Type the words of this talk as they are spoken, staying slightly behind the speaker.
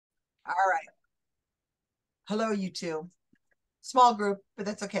All right. Hello, you two. Small group, but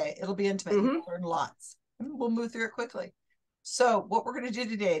that's okay. It'll be intimate. You Hmm. will learn lots. We'll move through it quickly. So, what we're going to do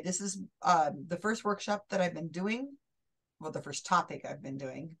today, this is the first workshop that I've been doing. Well, the first topic I've been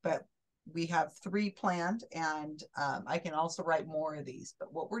doing, but we have three planned, and I can also write more of these.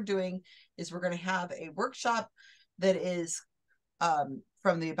 But what we're doing is we're going to have a workshop that is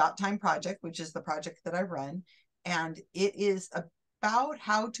from the About Time Project, which is the project that I run. And it is about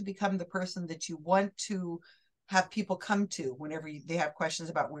how to become the person that you want to have people come to whenever they have questions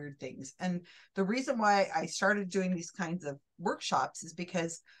about weird things. And the reason why I started doing these kinds of workshops is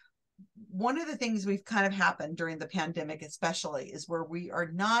because one of the things we've kind of happened during the pandemic, especially, is where we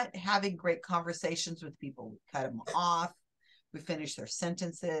are not having great conversations with people. We cut them off, we finish their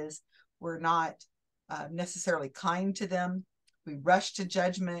sentences, we're not necessarily kind to them. We rush to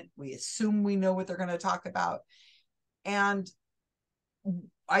judgment. We assume we know what they're going to talk about. And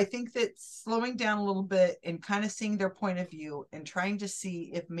I think that slowing down a little bit and kind of seeing their point of view and trying to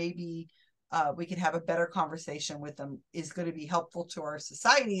see if maybe we can have a better conversation with them is going to be helpful to our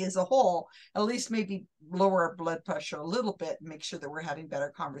society as a whole. At least maybe lower our blood pressure a little bit and make sure that we're having better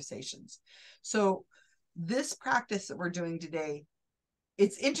conversations. So, this practice that we're doing today,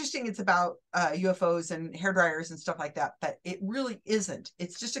 it's interesting. It's about UFOs and hair dryers and stuff like that, but it really isn't.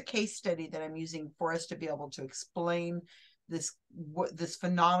 It's just a case study that I'm using for us to be able to explain this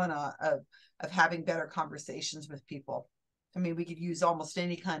phenomena of having better conversations with people. I mean, we could use almost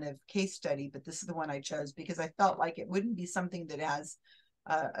any kind of case study, but this is the one I chose because I felt like it wouldn't be something that has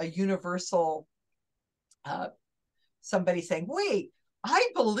a universal uh, somebody saying, wait, I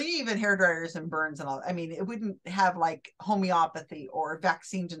believe in hair dryers and burns and all. I mean, it wouldn't have like homeopathy or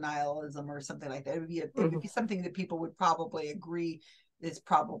vaccine denialism or something like that. It would be Hmm. something that people would probably agree is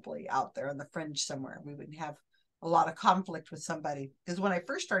probably out there on the fringe somewhere. We wouldn't have a lot of conflict with somebody. Because when I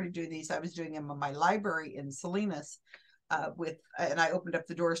first started doing these, I was doing them in my library in Salinas. And I opened up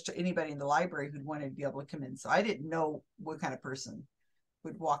the doors to anybody in the library who'd wanted to be able to come in. So I didn't know what kind of person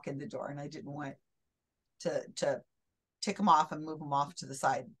would walk in the door, and I didn't want to tick them off and move them off to the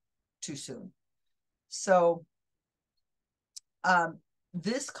side too soon. So, um,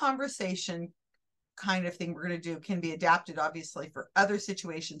 this conversation kind of thing we're going to do can be adapted, obviously, for other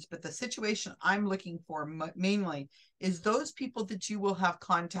situations. But the situation I'm looking for mainly is those people that you will have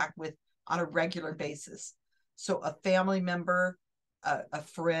contact with on a regular basis. So, a family member, a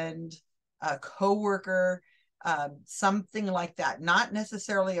friend, a coworker, something like that. Not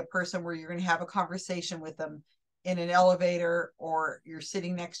necessarily a person where you're going to have a conversation with them in an elevator or you're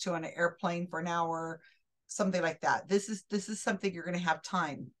sitting next to an airplane for an hour, something like that. This is something you're going to have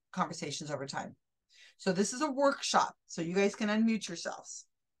time conversations over time. So this is a workshop, so you guys can unmute yourselves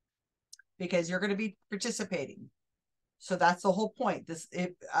because you're going to be participating. So that's the whole point. This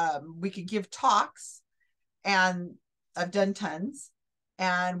if we could give talks, and I've done tons,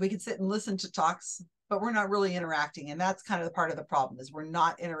 and we could sit and listen to talks, but we're not really interacting, and that's kind of the part of the problem is we're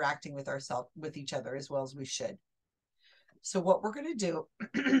not interacting with ourselves with each other as well as we should. So what we're going to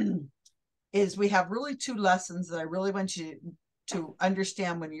do is we have really two lessons that I really want you to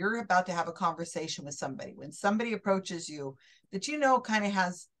understand when you're about to have a conversation with somebody. When somebody approaches you that you know kind of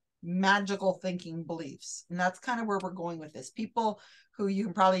has magical thinking beliefs. And that's kind of where we're going with this. People who you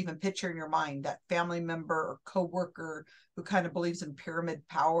can probably even picture in your mind, that family member or coworker who kind of believes in pyramid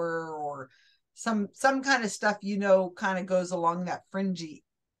power or some kind of stuff, kind of goes along that fringy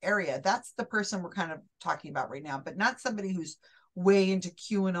area. That's the person we're kind of talking about right now, but not somebody who's way into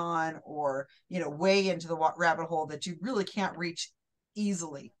QAnon or way into the rabbit hole that you really can't reach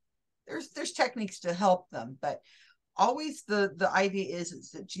easily. There's techniques to help them, but always the idea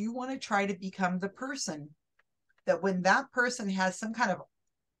is that you want to try to become the person that when that person has some kind of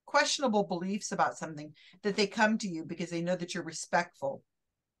questionable beliefs about something, that they come to you because they know that you're respectful.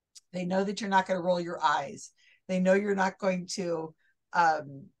 They know that you're not going to roll your eyes. They know you're not going to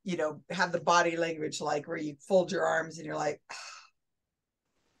have the body language like where you fold your arms and you're like,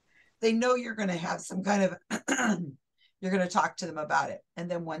 they know you're going to have some kind of you're going to talk to them about it,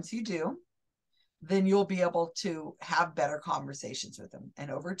 and then once you do, then you'll be able to have better conversations with them, and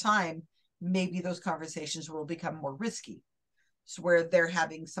over time maybe those conversations will become more risky, so where they're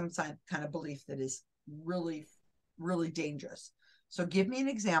having some kind of belief that is really really dangerous. So give me an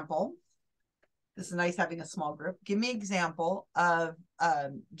example. This is nice having a small group. Give me an example of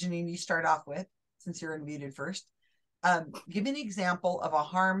Janine, you start off with, since you're unmuted first. Give me an example of a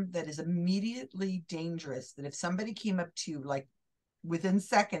harm that is immediately dangerous, that if somebody came up to you like within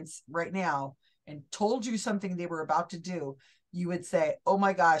seconds right now and told you something they were about to do, you would say, oh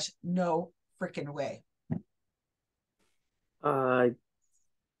my gosh, no freaking way. Uh,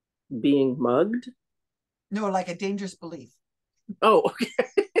 Being mugged? No, like a dangerous belief. Oh, okay.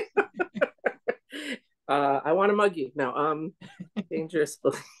 I want to mug you. No, dangerous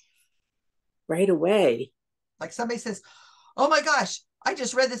right away. Like somebody says, "Oh my gosh, I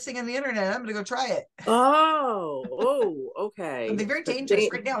just read this thing on the internet. I'm going to go try it." Okay. Something very But dangerous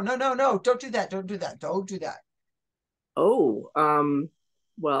right now. No, no, no. Don't do that. Don't do that. Don't do that. oh,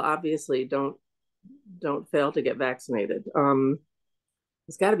 well, obviously don't fail to get vaccinated.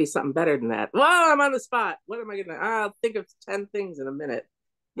 There's got to be something better than that. Well, I'm on the spot. What am I gonna? I'll think of 10 things in a minute.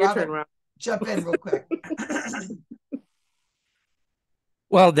 Your turn, Robin, Rob. jump in real quick.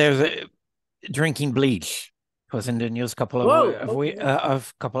 Well, there's drinking bleach. It was in the news Whoa. Oh yeah.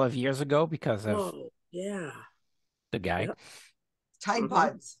 of couple of years ago because of Whoa. Yeah. the guy. Yep. Tide Mm-hmm.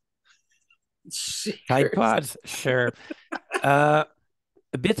 Pods. Tide Cheers. Pods, sure. A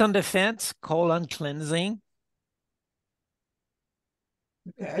bit on the fence, colon cleansing.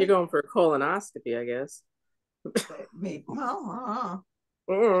 You're Okay. going for a colonoscopy, I guess. Maybe. Well,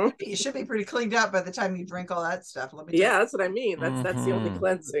 Mm. it should be pretty cleaned up by the time you drink all that stuff. Let me tell Yeah, that's what I mean. That's the only Mhm.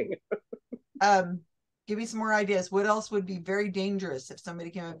 cleansing. you. Give me some more ideas. What else would be very dangerous if somebody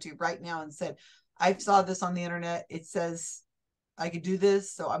came up to you right now and said, "I saw this on the internet. It says I could do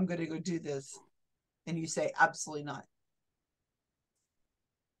this, so I'm going to go do this," and you say, "Absolutely not."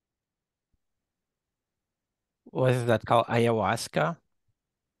 What is that called? Ayahuasca?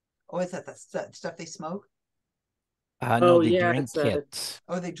 Oh, is that the stuff they smoke? No, Oh they yeah, drink it's it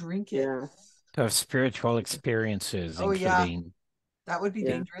Oh, they drink it. yeah, to have spiritual experiences, Oh, yeah, including that would be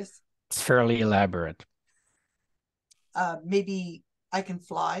yeah. dangerous. it's fairly elaborate. Maybe I can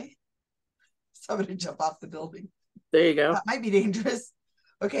fly. Somebody jump off the building. There you go. That might be dangerous.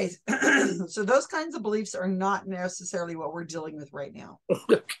 Okay, so those kinds of beliefs are not necessarily what we're dealing with right now.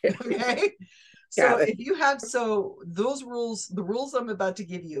 Okay, Okay, so got it. if you have those rules, the rules I'm about to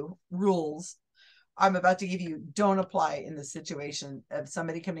give you, don't apply in the situation of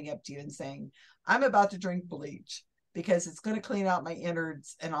somebody coming up to you and saying, "I'm about to drink bleach because it's going to clean out my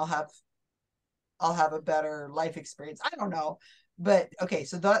innards and I'll have a better life experience." I don't know. But okay,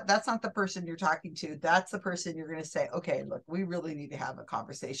 so that's not the person you're talking to. That's the person you're going to say, "Okay, look, we really need to have a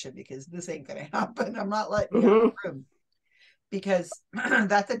conversation because this ain't going to happen. I'm not letting you out of Hmm. the room," because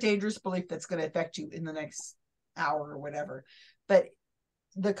that's a dangerous belief that's going to affect you in the next hour or whatever. But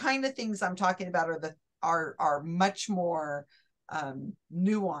the kind of things I'm talking about are much more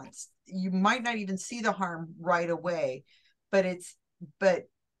nuanced. You might not even see the harm right away, but but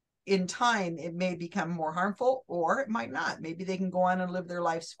in time it may become more harmful, or it might not. Maybe they can go on and live their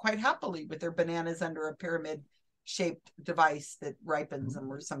lives quite happily with their bananas under a pyramid shaped device that ripens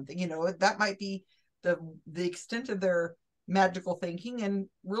them or something. That might be the extent of their magical thinking, and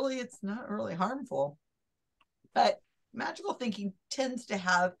really it's not really harmful. But magical thinking tends to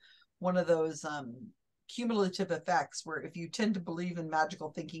have one of those cumulative effects where if you tend to believe in magical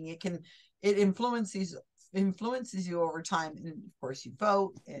thinking, it influences you over time. And of course you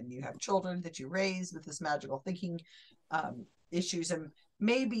vote and you have children that you raise with this magical thinking issues. And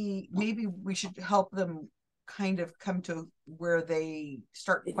maybe we should help them kind of come to where they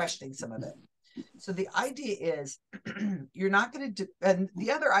start questioning some of it. So the idea is you're not going to and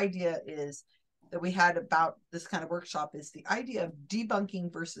the other idea is that we had about this kind of workshop is the idea of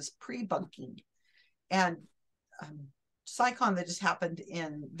debunking versus pre-bunking. And Psychon that just happened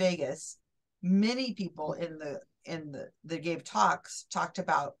in Vegas, many people that gave talks talked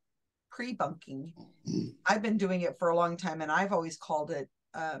about pre-bunking. I've been doing it for a long time, and I've always called it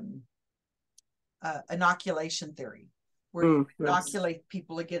inoculation theory, where you inoculate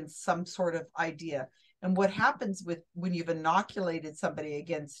people against some sort of idea. And what happens when you've inoculated somebody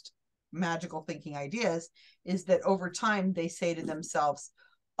against magical thinking ideas is that over time they say to themselves,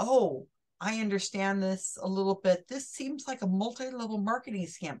 "Oh, I understand this a little bit. This seems like a multi-level marketing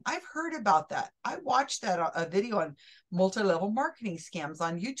scam. I've heard about that. I watched a video on multi-level marketing scams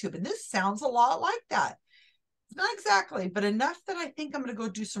on YouTube, and this sounds a lot like that. Not exactly, but enough that I think I'm going to go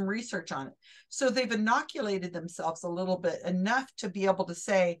do some research on it." So they've inoculated themselves a little bit, enough to be able to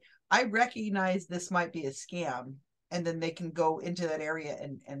say, "I recognize this might be a scam." And then they can go into that area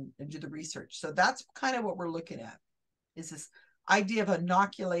and do the research. So that's kind of what we're looking at, is this idea of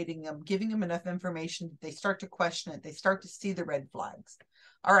inoculating them, giving them enough information that they start to question it. They start to see the red flags.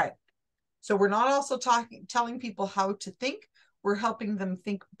 All right. So we're not also telling people how to think. We're helping them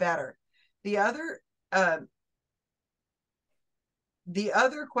think better. The other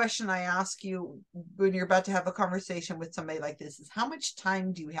question I ask you when you're about to have a conversation with somebody like this is, how much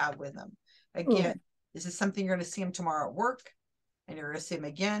time do you have with them? Again, is this something you're going to see them tomorrow at work and you're going to see them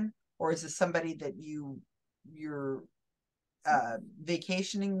again? Or is this somebody that you're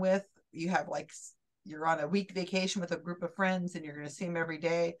vacationing with. You have like, you're on a week vacation with a group of friends and you're going to see them every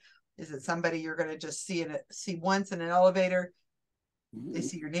day. Is it somebody you're going to just see once in an elevator? They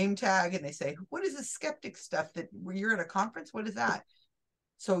see your name tag and they say, what is this skeptic stuff that you're at a conference? What is that?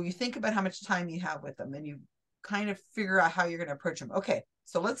 So you think about how much time you have with them and you kind of figure out how you're going to approach them. Okay,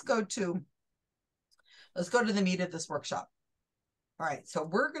 so let's go to the meat of this workshop. All right, so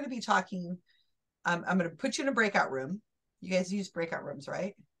we're going to be talking. I'm going to put you in a breakout room. You guys use breakout rooms,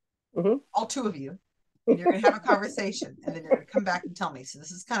 right? Mm-hmm. All two of you. And you're going to have a conversation and then you're going to come back and tell me. So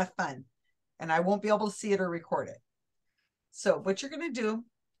this is kind of fun and I won't be able to see it or record it. So what you're going to do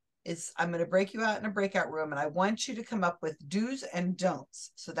is I'm going to break you out in a breakout room and I want you to come up with do's and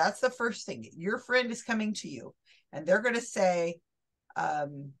don'ts. So that's the first thing. Your friend is coming to you and they're going to say, I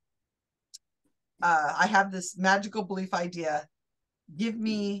have this magical belief idea. Give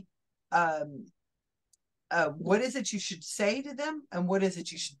me, what is it you should say to them? And what is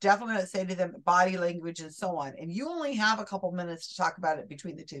it you should definitely not say to them? Body language and so on. And you only have a couple minutes to talk about it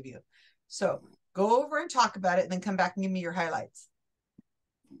between the two of you. So go over and talk about it and then come back and give me your highlights.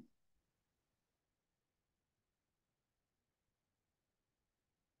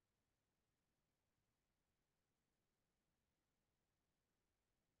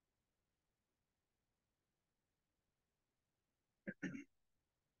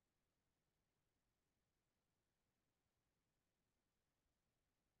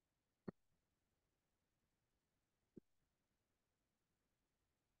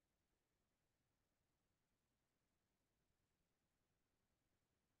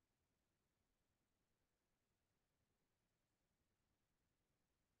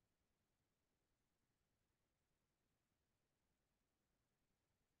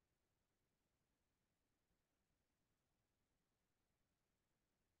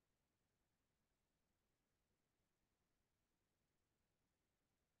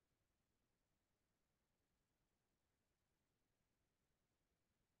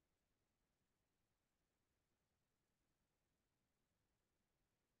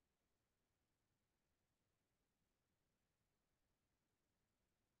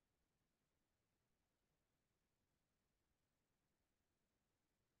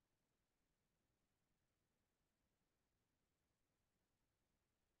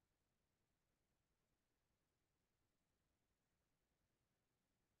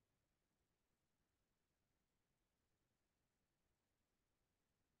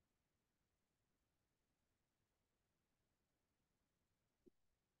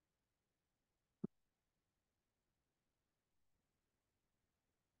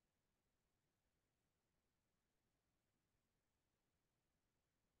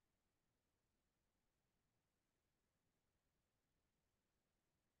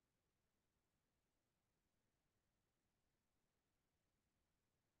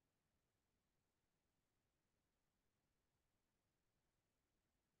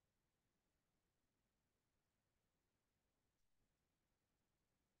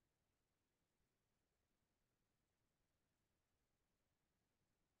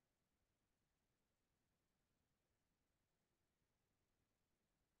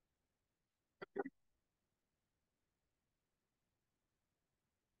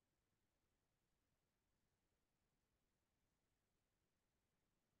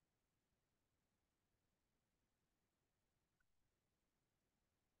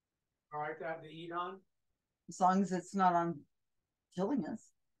 All right, to have the heat on. As long as it's not on killing us.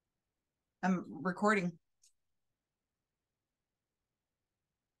 I'm recording.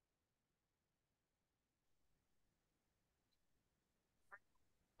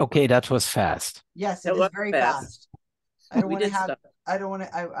 Okay, that was fast. Yes, it It is was very fast. fast. I don't We want to did have, stuff. I don't want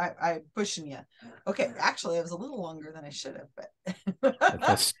to, I pushing you. Okay, actually, it was a little longer than I should have, but It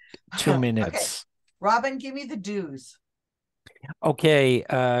was 2 minutes. Okay, Robin, give me the do's. Okay,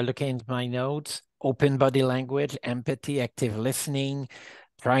 looking at my notes, open body language, empathy, active listening,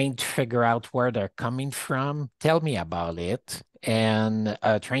 trying to figure out where they're coming from. Tell me about it. And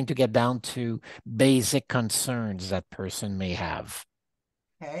trying to get down to basic concerns that person may have.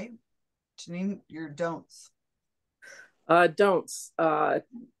 Okay, Janine, your don'ts. Don'ts.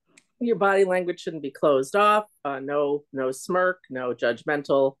 Your body language shouldn't be closed off. No smirk, no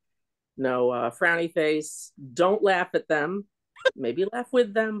judgmental, no frowny face. Don't laugh at them. Maybe laugh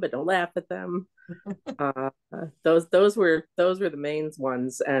with them, but don't laugh at them. Those were the main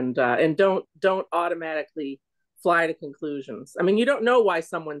ones, and don't automatically fly to conclusions. I mean, you don't know why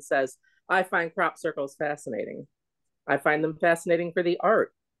someone says, "I find crop circles fascinating." I find them fascinating for the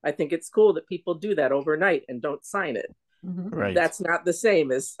art. I think it's cool that people do that overnight and don't sign it. Mm-hmm. Right. That's not the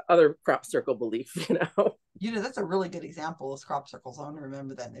same as other crop circle belief, you know. You know, that's a really good example of crop circles. I want to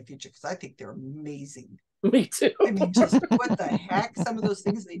remember that in the future because I think they're amazing. Me too. I mean, just what the heck? Some of those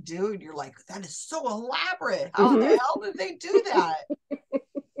things they do, and you're like, that is so elaborate. How the hell did they do that?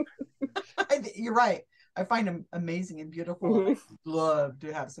 You're right. I find them amazing and beautiful. And I'd love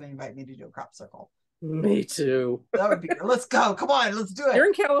to have somebody invite me to do a crop circle. Me too. That would be good. Let's go. Come on, let's do it. You're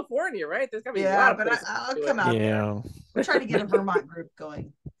in California, right? There's gotta be a lot of places. I'll come out there. We're trying to get a Vermont group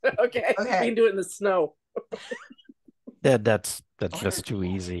going. Okay. We can do it in the snow. That's just too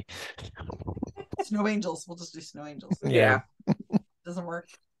easy. Snow angels. We'll just do snow angels. Yeah. Doesn't work.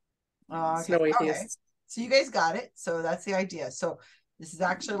 Okay. Snow atheists. Okay. So you guys got it. So that's the idea. So this is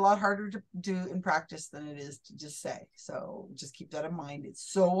actually a lot harder to do in practice than it is to just say. So just keep that in mind.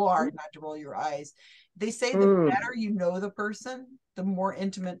 It's so hard not to roll your eyes. They say the better you know the person, the more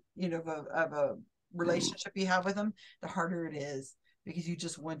intimate, you know, of a relationship you have with them, the harder it is. Because you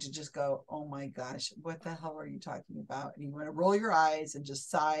just want to just go, oh my gosh, what the hell are you talking about? And you want to roll your eyes and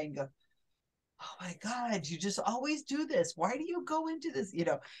just sigh and go, oh my God, you just always do this. Why do you go into this? You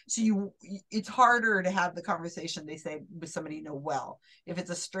know, so it's harder to have the conversation, they say, with somebody you know well. If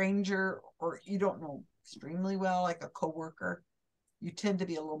it's a stranger or you don't know extremely well, like a coworker, you tend to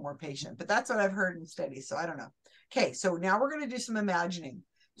be a little more patient. But that's what I've heard in studies. So I don't know. Okay, so now we're going to do some imagining.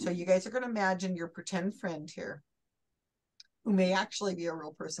 So you guys are going to imagine your pretend friend here, who may actually be a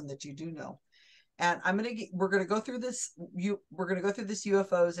real person that you do know. And we're going to go through this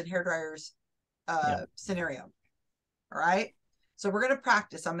UFOs and hairdryers scenario. All right. So we're going to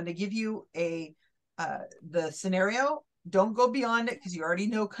practice. I'm going to give you the scenario. Don't go beyond it because you already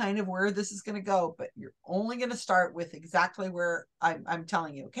know kind of where this is going to go, but you're only going to start with exactly where I'm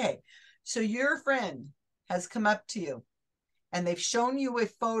telling you. Okay. So your friend has come up to you and they've shown you a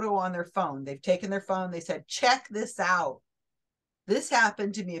photo on their phone. They've taken their phone. They said, check this out. This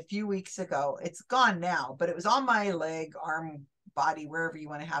happened to me a few weeks ago. It's gone now, but it was on my leg, arm, body, wherever you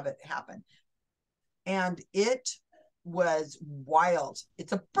want to have it happen. And it was wild.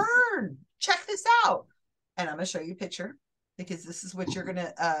 It's a burn. Check this out. And I'm going to show you a picture because this is what you're going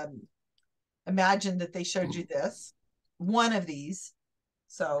to imagine that they showed you this. One of these.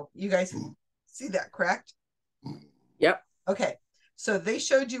 So you guys see that, correct? Yep. Okay. So they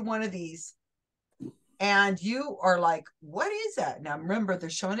showed you one of these. And you are like, what is that? Now, remember, they're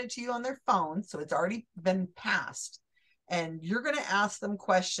showing it to you on their phone. So it's already been passed. And you're going to ask them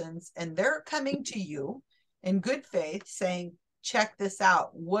questions. And they're coming to you in good faith saying, check this out.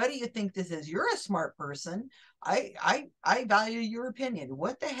 What do you think this is? You're a smart person. I value your opinion.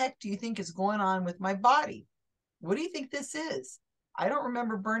 What the heck do you think is going on with my body? What do you think this is? I don't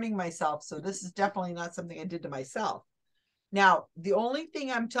remember burning myself. So this is definitely not something I did to myself. Now, the only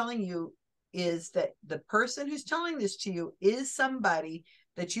thing I'm telling you is that the person who's telling this to you is somebody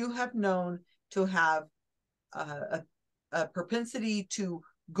that you have known to have a propensity to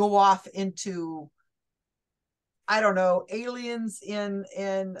go off into, I don't know, aliens in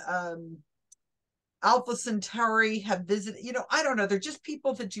Alpha Centauri have visited, you know, I don't know. They're just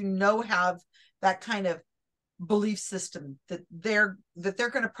people that you know have that kind of belief system that they're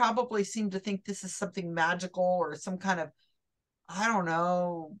going to probably seem to think this is something magical or some kind of, I don't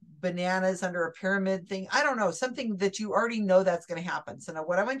know, bananas under a pyramid thing. I don't know, something that you already know that's going to happen. So now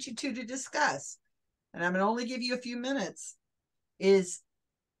what I want you to discuss, and I'm going to only give you a few minutes, is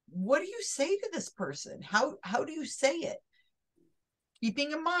what do you say to this person? How do you say it?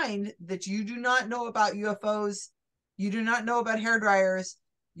 Keeping in mind that you do not know about UFOs, you do not know about hair dryers,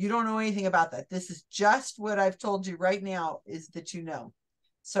 you don't know anything about that. This is just what I've told you right now is that you know.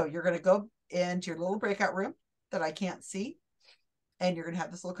 So you're going to go into your little breakout room that I can't see. And you're going to have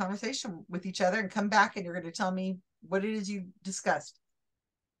this little conversation with each other and come back and you're going to tell me what it is you discussed.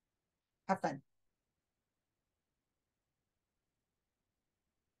 Have fun.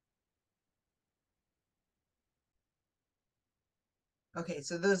 Okay,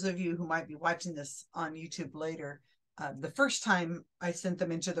 so those of you who might be watching this on YouTube later, the first time I sent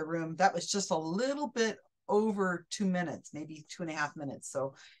them into the room, that was just a little bit over 2 minutes, maybe 2.5 minutes.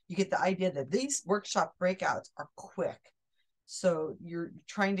 So you get the idea that these workshop breakouts are quick. So you're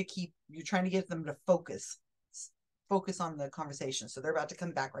trying to get them to focus on the conversation. So they're about to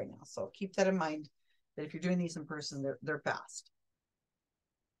come back right now. So keep that in mind that if you're doing these in person, they're fast.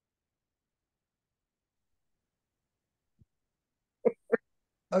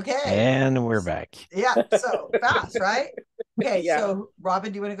 Okay. And we're back. Yeah. So fast, right? Okay. Yeah. So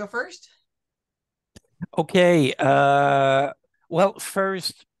Robin, do you want to go first? Okay. Well,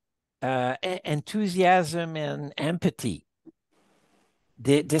 first, enthusiasm and empathy.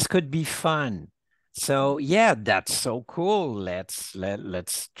 This could be fun. So yeah, that's so cool. Let's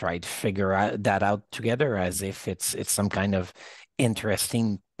try to figure that out together as if it's some kind of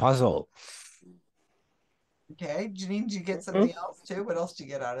interesting puzzle. Okay, Janine, did you get something else too? What else did you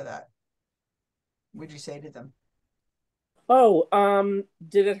get out of that? What'd you say to them? Oh,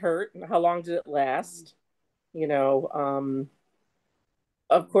 did it hurt? How long did it last? You know,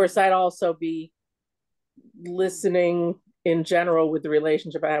 of course, I'd also be listening in general with the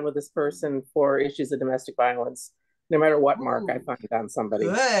relationship I have with this person for issues of domestic violence, no matter what mark I Ooh, find on somebody.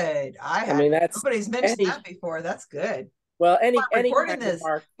 good. I mean, that's nobody's mentioned any, that before. That's good. well, I'm any recording kind of this.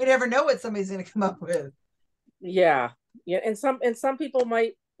 mark. You never know what somebody's going to come up with. Yeah. Yeah. And some people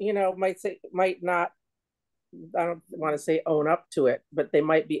might, you know, might not, I don't want to say own up to it, but they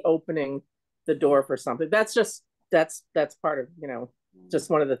might be opening the door for something. That's part of, you know,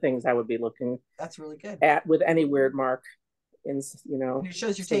 just one of the things I would be looking That's really good. at with any weird mark. In, you know, and it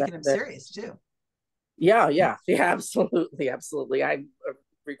shows you're so taking them serious too. Yeah, absolutely. I'm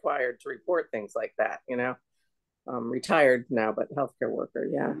required to report things like that, you know. Retired now, but healthcare worker,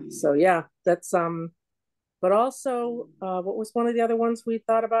 yeah. So yeah, that's but also what was one of the other ones we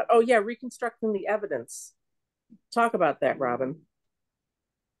thought about? Oh yeah, reconstructing the evidence. Talk about that, Robin.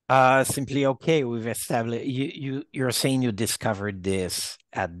 Simply okay. We've established you're saying you discovered this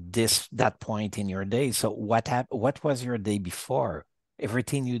at that point in your day. So what happened? What was your day before?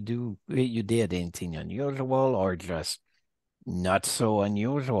 Everything you did anything unusual or just not so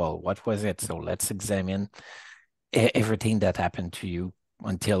unusual? What was it? So let's examine everything that happened to you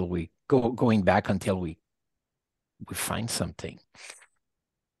until we going back until we find something.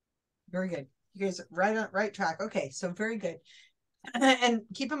 Very good. You guys are right track. Okay, so very good. And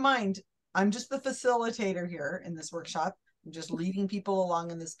keep in mind, I'm just the facilitator here in this workshop. I'm just leading people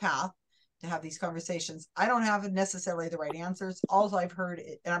along in this path to have these conversations. I don't have necessarily the right answers. All I've heard,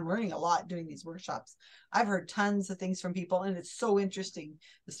 and I'm learning a lot doing these workshops, I've heard tons of things from people, and it's so interesting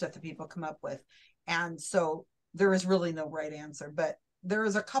the stuff that people come up with. And so there is really no right answer, but there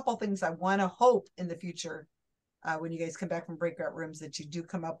is a couple things I want to hope in the future when you guys come back from breakout rooms that you do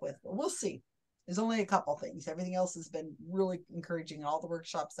come up with. But we'll see. There's only a couple things. Everything else has been really encouraging. All the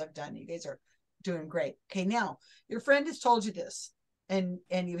workshops I've done, you guys are doing great. Okay, now your friend has told you this, and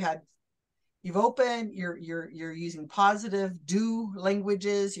you've opened. You're using positive do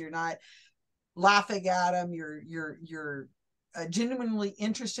languages. You're not laughing at them. You're genuinely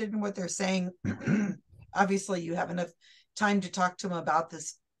interested in what they're saying. Obviously, you have enough time to talk to them about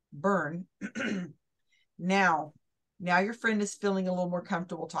this burn. Now your friend is feeling a little more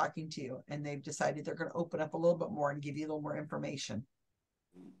comfortable talking to you, and they've decided they're going to open up a little bit more and give you a little more information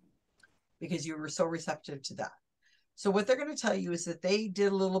because you were so receptive to that. So what they're going to tell you is that they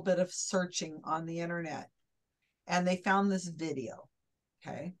did a little bit of searching on the internet and they found this video.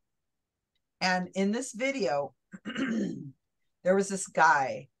 Okay. And in this video, there was this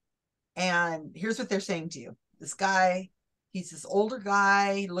guy, and here's what they're saying to you. This guy, he's this older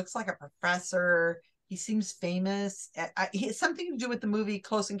guy, he looks like a professor. He seems famous. He has something to do with the movie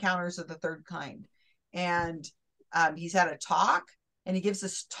Close Encounters of the Third Kind. And he's had a talk, and he gives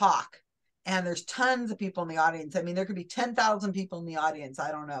this talk. And there's tons of people in the audience. I mean, there could be 10,000 people in the audience.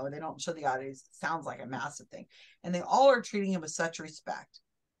 I don't know. They don't show the audience. It sounds like a massive thing. And they all are treating him with such respect.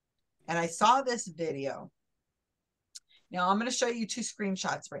 And I saw this video. Now I'm going to show you two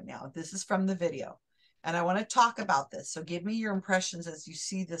screenshots right now. This is from the video. And I want to talk about this. So give me your impressions as you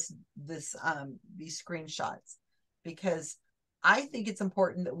see these screenshots, because I think it's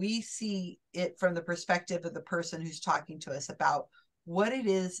important that we see it from the perspective of the person who's talking to us about what it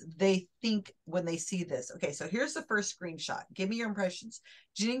is they think when they see this. Okay, so here's the first screenshot. Give me your impressions.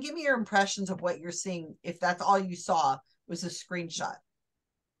 Janine, give me your impressions of what you're seeing. If that's all you saw was a screenshot.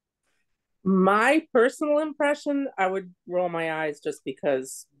 My personal impression, I would roll my eyes just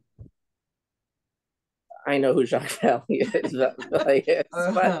because I know who Jacques Valley is. But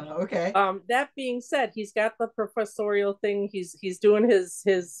okay. That being said, he's got the professorial thing. He's doing his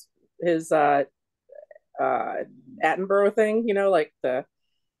Attenborough thing, you know, like the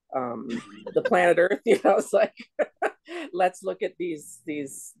planet Earth. You know, it's like let's look at these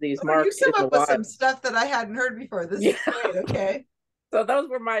marks. You come up with some stuff that I hadn't heard before. This is great. Okay. So those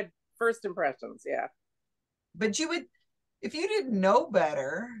were my first impressions. Yeah. But you would, if you didn't know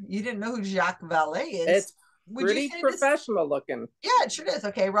better, you didn't know who Jacques Vallée is. It's pretty professional looking. Yeah, it sure is.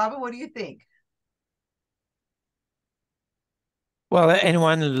 Okay, Robin, what do you think? Well,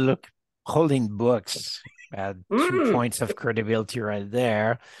 anyone holding books at 2 points of credibility right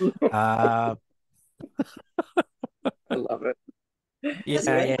there. I love it.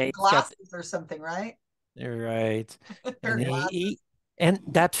 Yeah, glasses or something, right? Right. And And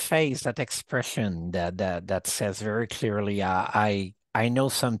that face, that expression that says very clearly, I know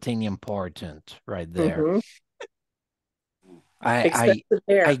something important right there. Mm-hmm. I Expensive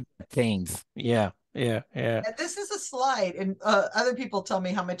I hair. I get things. Yeah, yeah, yeah. And this is a slide, and other people tell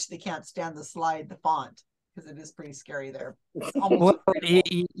me how much they can't stand the slide, the font, because it is pretty scary there. It's almost Well,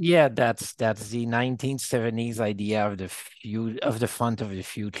 unreadable. yeah, that's the 1970s idea of the font of the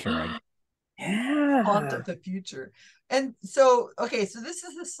future. Font Yeah. of the future. And so, okay, so this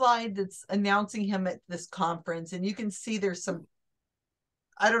is the slide that's announcing him at this conference, and you can see there's some,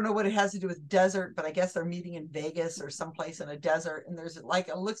 I don't know what it has to do with desert, but I guess they're meeting in Vegas or someplace in a desert, and there's like,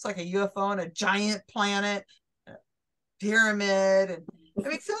 it looks like a UFO and a giant planet, a pyramid, and I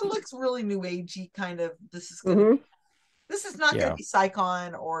mean, so it looks really new agey kind of. Mm-hmm. This is not going to Yeah. be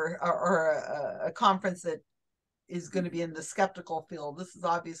PsyCon or a conference that is going to be in the skeptical field. This is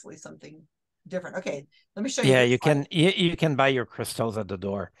obviously something different. Okay, let me show you Yeah, this slide. you can buy your crystals at the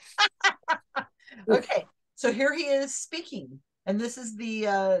door. Okay, so here he is speaking, and this is the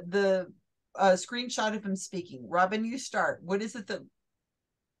screenshot of him speaking. Robin, you start. What is it that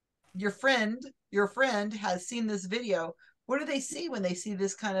your friend has seen this video? What do they see when they see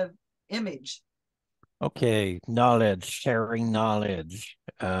this kind of image? Okay, knowledge, sharing knowledge.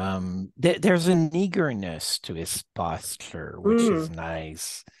 There's an eagerness to his posture, which is Mm.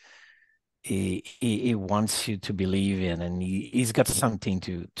 nice. He wants you to believe in, and he's got something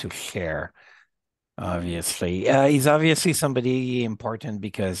to share. Obviously, he's obviously somebody important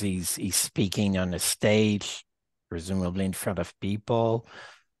because he's speaking on a stage, presumably in front of people.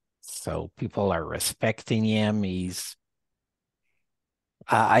 So people are respecting him.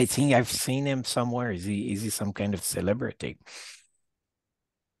 I think I've seen him somewhere. Is he some kind of celebrity?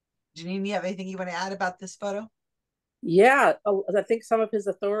 Janine, you have anything you want to add about this photo? Yeah, I think some of his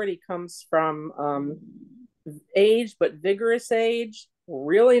authority comes from age, but vigorous age,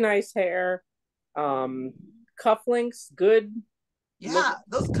 really nice hair, um, cufflinks, good look, Yeah,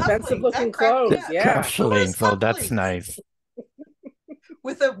 those expensive cufflinks, that looking cracked me clothes. up. Yeah. Who has Cufflinks. Oh, that's cufflinks? nice.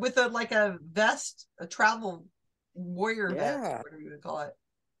 With a like a vest, a travel warrior vest, Yeah. whatever you would call it.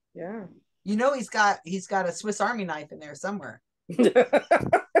 Yeah. You know he's got a Swiss Army knife in there somewhere.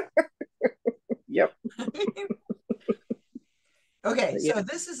 Yep. Okay, Yeah. so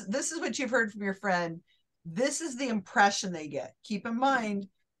this is what you've heard from your friend. This is the impression they get. Keep in mind,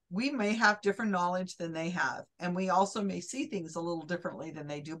 we may have different knowledge than they have, and we also may see things a little differently than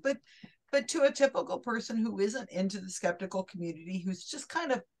they do. But to a typical person who isn't into the skeptical community, who's just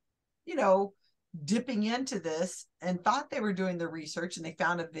kind of, you know, dipping into this and thought they were doing the research and they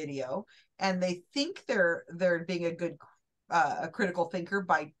found a video and they think they're being a good a critical thinker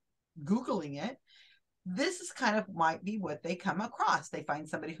by googling it, this is kind of might be what they come across. They find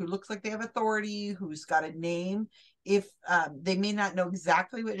somebody who looks like they have authority, who's got a name. If they may not know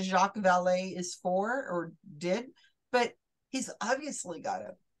exactly what Jacques Vallée is for or did, but he's obviously got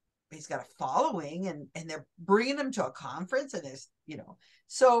a following, and they're bringing him to a conference, and there's,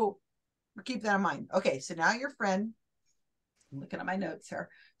 so keep that in mind. Okay, so now your friend, I'm looking at my notes here.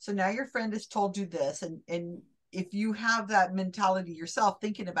 So now your friend has told you this, and if you have that mentality yourself,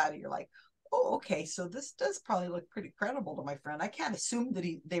 thinking about it, you're like, oh, okay, so this does probably look pretty credible to my friend. I can't assume that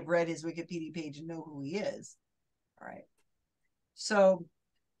they've read his Wikipedia page and know who he is. All right. So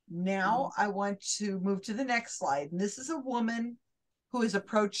now I want to move to the next slide. And this is a woman who has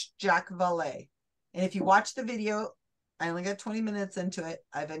approached Jacques Vallée. And if you watch the video, I only got 20 minutes into it.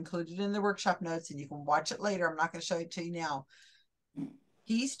 I've included it in the workshop notes and you can watch it later. I'm not going to show it to you now.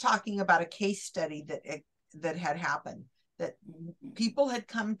 He's talking about a case study that had happened, that people had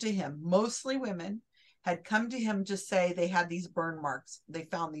come to him, mostly women, had come to him to say they had these burn marks. They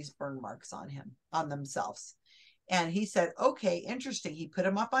found these burn marks on him, on themselves. And he said, okay, interesting. He put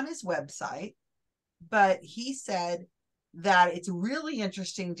them up on his website, but he said that it's really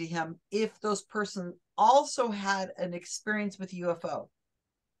interesting to him if those person also had an experience with UFO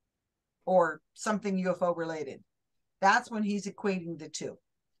or something UFO related. That's when he's equating the two.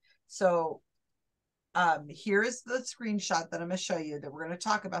 So here's the screenshot that I'm going to show you that we're going to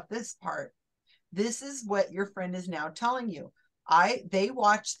talk about this part. This is what your friend is now telling you. They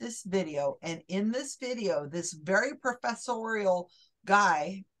watched this video, and in this video, this very professorial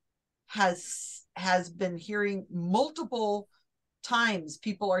guy has been hearing multiple times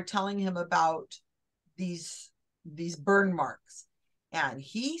people are telling him about these burn marks, and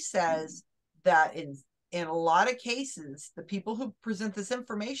he says that in a lot of cases, the people who present this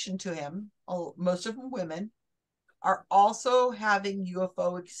information to him, most of them women, are also having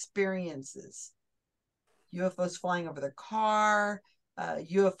UFO experiences. UFOs flying over their car,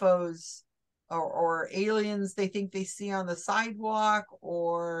 UFOs or aliens they think they see on the sidewalk,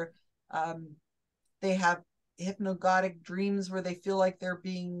 or they have hypnagogic dreams where they feel like they're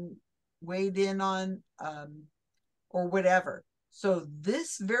being weighed in on, or whatever. So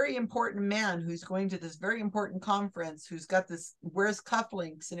this very important man who's going to this very important conference, who's got this, wears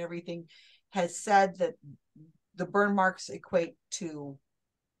cufflinks and everything, has said that the burn marks equate to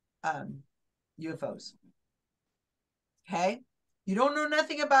UFOs. Okay? You don't know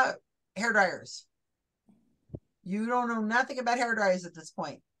nothing about hair dryers. You don't know nothing about hair dryers at this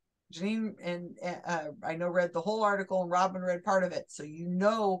point. Janine and I know read the whole article, and Robin read part of it. So you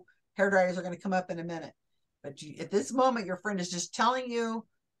know hair dryers are going to come up in a minute. But at this moment, your friend is just telling you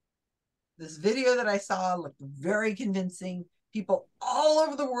this video that I saw looked very convincing. People all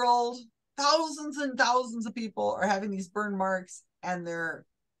over the world, thousands and thousands of people are having these burn marks, and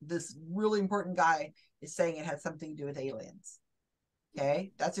this really important guy is saying it has something to do with aliens.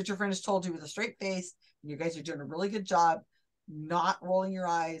 Okay, that's what your friend has told you with a straight face, and you guys are doing a really good job not rolling your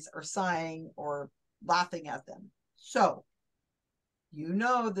eyes or sighing or laughing at them. So you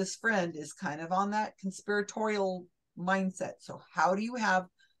know this friend is kind of on that conspiratorial mindset. So how do you have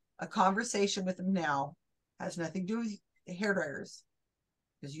a conversation with him now? Has nothing to do with hair dryers,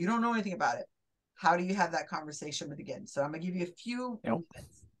 because you don't know anything about it. How do you have that conversation with again? So I'm gonna give you a few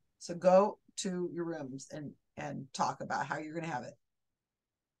minutes. So go to your rooms and talk about how you're gonna have it.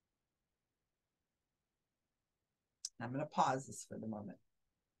 I'm going to pause this for the moment.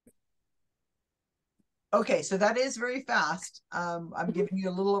 Okay, so that is very fast. I'm giving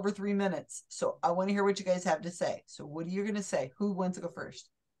you a little over 3 minutes. So I want to hear what you guys have to say. So what are you going to say? Who wants to go first?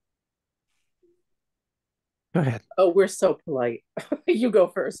 Go ahead. Oh, we're so polite. You go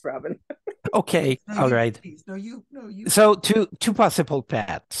first, Robin. Okay, No, all right. Please. No, you. So two possible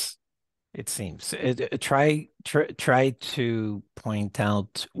paths, it seems. Try to point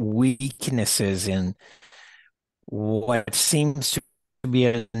out weaknesses in what seems to be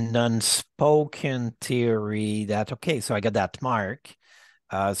an unspoken theory that, okay, so I got that mark,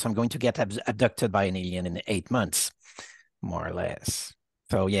 so I'm going to get abducted by an alien in 8 months, more or less.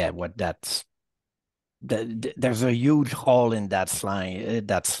 So yeah, there's a huge hole in that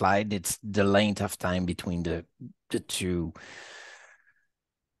slide. It's the length of time between the two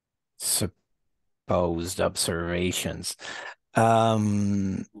supposed observations.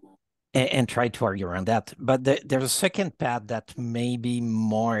 And try to argue around that. But there's a second path that may be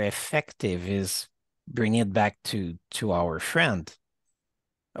more effective, is bring it back to our friend.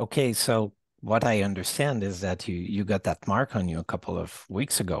 Okay, so what I understand is that you got that mark on you a couple of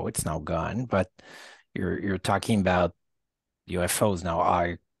weeks ago. It's now gone, but you're talking about UFOs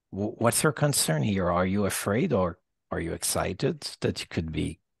now. What's your concern here? Are you afraid, or are you excited that you could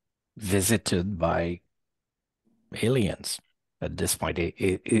be visited by aliens? At this point,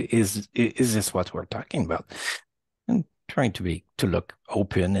 is this what we're talking about? And trying to look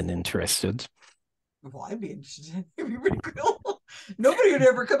open and interested. Well, I'd be interested. It'd be pretty cool. Nobody would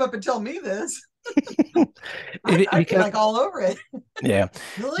ever come up and tell me this. I'd be like all over it. Yeah.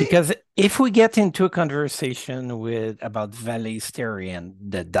 Really? Because if we get into a conversation about Valley's theory and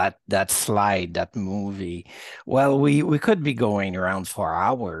that slide, that movie, well, we could be going around for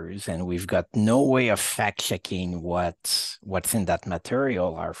hours, and we've got no way of fact checking what's in that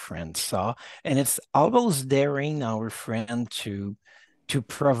material our friend saw. And it's almost daring our friend to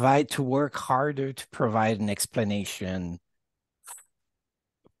work harder to provide an explanation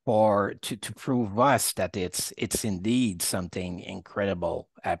or to prove us that it's indeed something incredible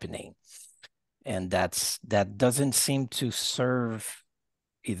happening. And that doesn't seem to serve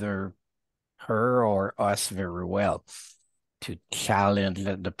either her or us very well, to challenge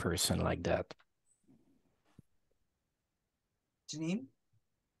the person like that. Janine?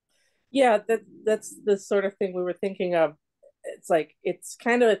 Yeah, that's the sort of thing we were thinking of. It's like, it's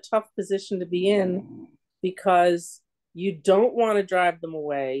kind of a tough position to be in, because you don't want to drive them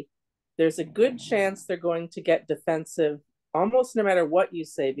away. There's a good chance they're going to get defensive almost no matter what you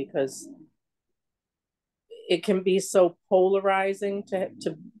say, because it can be so polarizing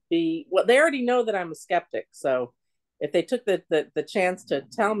to be, well, they already know that I'm a skeptic. So if they took the chance to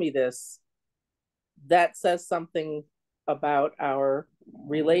tell me this, that says something about our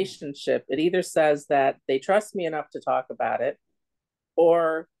relationship. It either says that they trust me enough to talk about it,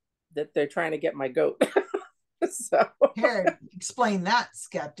 or that they're trying to get my goat. So Here, explain that,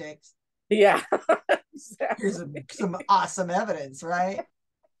 skeptics. Yeah. Exactly. Here's some awesome evidence, right?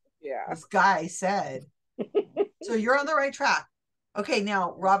 Yeah. This guy said. So you're on the right track. Okay,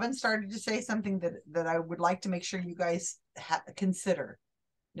 now Robin started to say something that I would like to make sure you guys consider.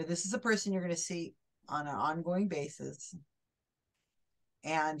 Now, this is a person you're going to see on an ongoing basis.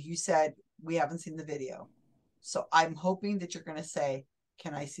 and you said, we haven't seen the video. So I'm hoping that you're going to say,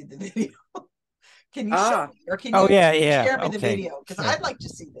 can I see the video? Can you show me, or can you share me the video? Because I'd like to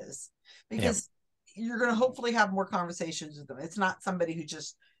see this, because you're going to hopefully have more conversations with them. It's not somebody who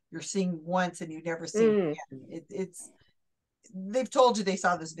just you're seeing once and you never see again. It's they've told you they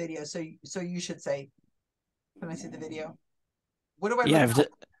saw this video, so you should say, can I see the video? What do I look like?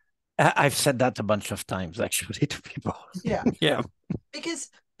 I've said that a bunch of times actually to people. Yeah. Yeah. Because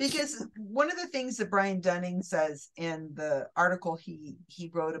one of the things that Brian Dunning says in the article he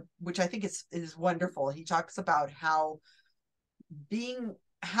wrote, which I think is wonderful, he talks about how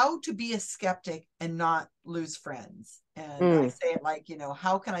to be a skeptic and not lose friends. And I say it like,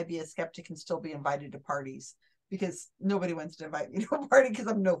 how can I be a skeptic and still be invited to parties? Because nobody wants to invite me to a party because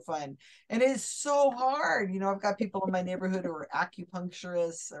I'm no fun. And it is so hard. I've got people in my neighborhood who are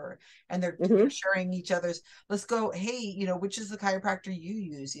acupuncturists and they're sharing each other's, let's go, hey, which is the chiropractor you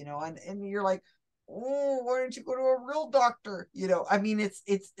use, and you're like, oh, why don't you go to a real doctor? I mean,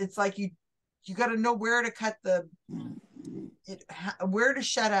 it's like you got to know where to cut where to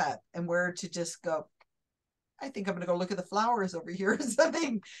shut up and where to just go, I think I'm going to go look at the flowers over here or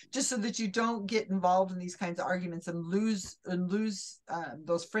something, just so that you don't get involved in these kinds of arguments and lose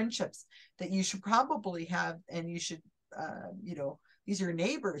those friendships that you should probably have. And you should, these are your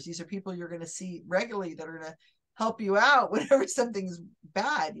neighbors. These are people you're going to see regularly that are going to help you out whenever something's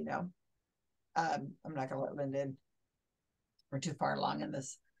bad, I'm not going to let Linda in. We're too far along in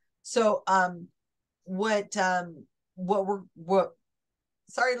this. So, sorry,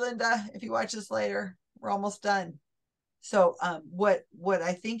 Linda, if you watch this later, we're almost done. So what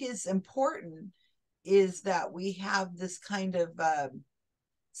I think is important is that we have this kind of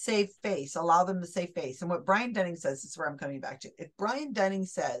safe face, allow them to save face. And what Brian Dunning says, this is where I'm coming back to. If Brian Dunning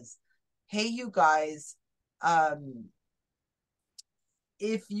says, hey, you guys,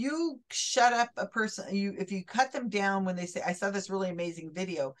 if you shut up a person, if you cut them down when they say, I saw this really amazing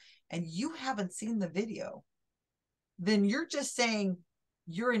video, and you haven't seen the video, then you're just saying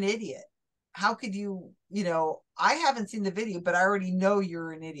you're an idiot. How could I haven't seen the video, but I already know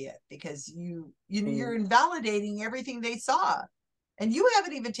you're an idiot because you're invalidating everything they saw. And you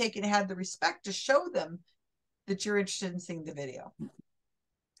haven't even had the respect to show them that you're interested in seeing the video.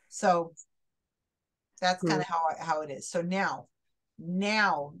 So that's kind of how it is. So now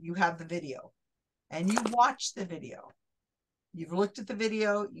you have the video and you watch the video. You've looked at the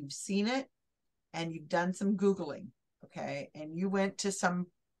video, you've seen it, and you've done some Googling. Okay. And you went to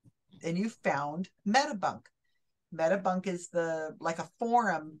and you found Metabunk. Metabunk is like a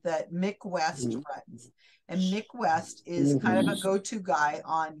forum that Mick West runs. And Mick West is kind of a go-to guy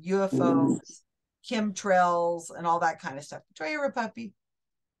on UFOs, chemtrails, and all that kind of stuff. Do I hear a puppy?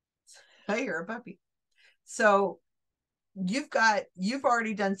 I hear a puppy. So you've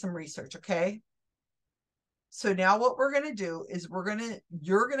already done some research, okay? So now what we're going to do is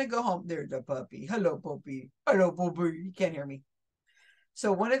you're going to go home. There's a puppy. Hello, puppy. Hello, puppy. You can't hear me.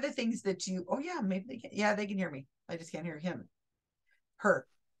 So one of the things that maybe they can, they can hear me. I just can't hear her.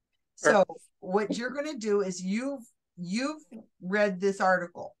 So what you're going to do is you've read this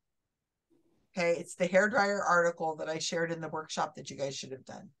article. Okay. It's the hairdryer article that I shared in the workshop that you guys should have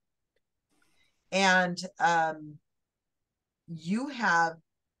done. And you have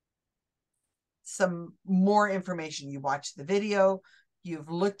some more information. You watched the video, you've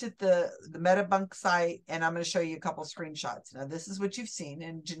looked at the Metabunk site, and I'm going to show you a couple screenshots. Now, this is what you've seen,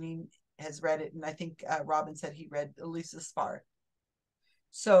 and Janine has read it, and I think Robin said he read at least this far.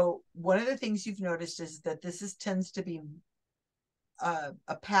 So one of the things you've noticed is that this tends to be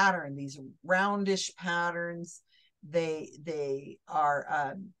a pattern, these roundish patterns. They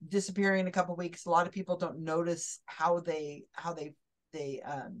are disappearing in a couple of weeks. A lot of people don't notice how they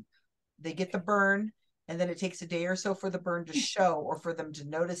get the burn, and then it takes a day or so for the burn to show or for them to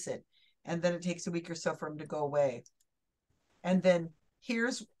notice it. And then it takes a week or so for them to go away. And then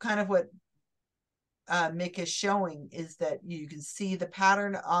here's kind of what Mick is showing is that you can see the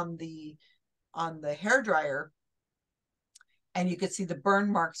pattern on the hairdryer, and you can see the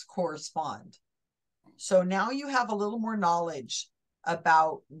burn marks correspond. So now you have a little more knowledge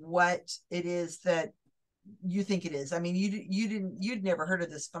about what it is that you think it is. I mean, you'd never heard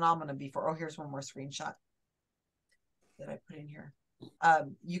of this phenomenon before. Oh, here's one more screenshot that I put in here.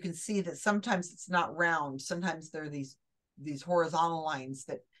 You can see that sometimes it's not round. Sometimes there are these horizontal lines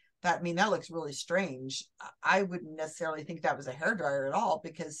that looks really strange. I wouldn't necessarily think that was a hairdryer at all,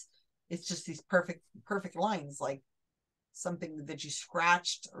 because it's just these perfect lines, like something that you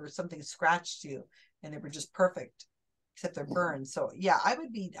scratched or something scratched you, and they were just perfect, except they're burned. So yeah, I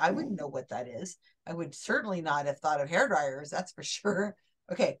wouldn't know what that is. I would certainly not have thought of hairdryers, that's for sure.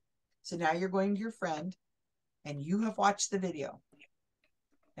 Okay, so now you're going to your friend and you have watched the video.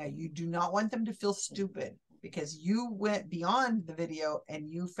 Now you do not want them to feel stupid because you went beyond the video and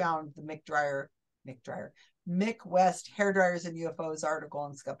you found the Mick West Hairdryers and UFOs article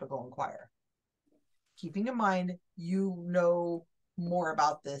in Skeptical Inquirer. Keeping in mind, you know more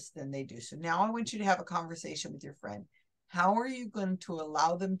about this than they do. So now I want you to have a conversation with your friend. How are you going to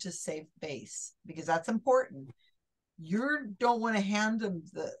allow them to save face? Because that's important. You don't want to hand them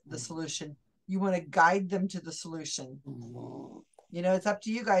the solution. You want to guide them to the solution. You know, it's up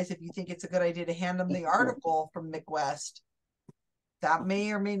to you guys if you think it's a good idea to hand them the article from Mick West. That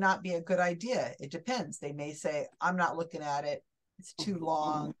may or may not be a good idea. It depends. They may say, I'm not looking at it. It's too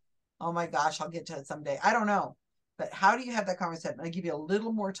long. Oh my gosh, I'll get to it someday. I don't know. But how do you have that conversation? I'll give you a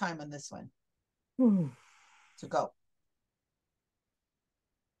little more time on this one. So go.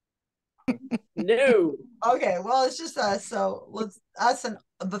 No. Okay, well, it's just us. So us and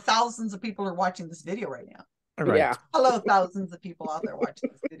the thousands of people who are watching this video right now. Right. Yeah. Hello, thousands of people out there watching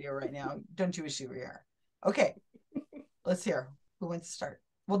this video right now. Don't you wish you were here? Okay, let's hear. Who wants to start?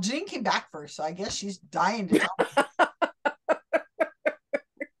 Well, Jean came back first, so I guess she's dying to tell me.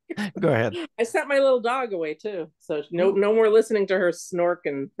 Go ahead. I sent my little dog away too, so no more listening to her snork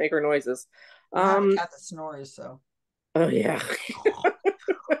and make her noises. I have a cat that snores, so. Oh yeah.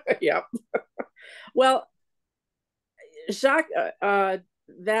 Yep. Well, Shock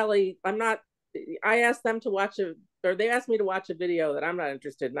Valley, I asked them to watch or they asked me to watch a video that I'm not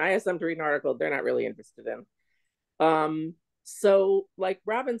interested in. I asked them to read an article they're not really interested in. So like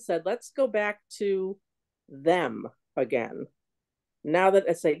Robin said, let's go back to them again. Now that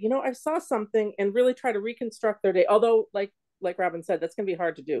I say, I saw something, and really try to reconstruct their day. Although, like Robin said, that's going to be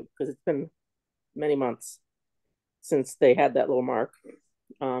hard to do because it's been many months since they had that little mark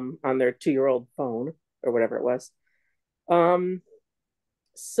on their 2-year-old phone or whatever it was.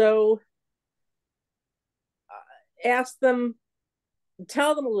 So ask them,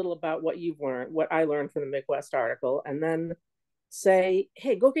 tell them a little about what you've learned, what I learned from the Mick West article, and then say,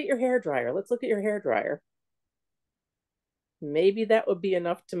 hey, go get your hair dryer. Let's look at your hair dryer. Maybe that would be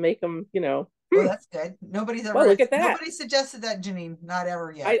enough to make them, Oh, that's good. Nobody's ever. Look at that. Nobody suggested that, Janine. Not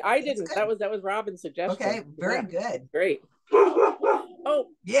ever yet. I didn't. That was Robin's suggestion. Okay, very good. Great. Oh.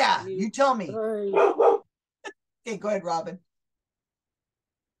 Yeah, you tell me. Sorry. Okay, go ahead, Robin.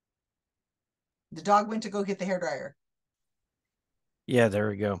 The dog went to go get the hairdryer. Yeah, there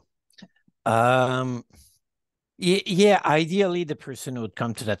we go. Yeah, ideally the person would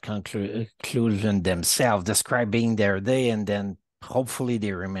come to that conclusion themselves, describing their day, and then hopefully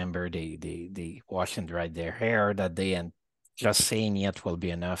they remember they wash and dry their hair that day, and just saying it will be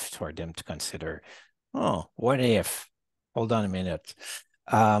enough for them to consider, oh, what if? Hold on a minute.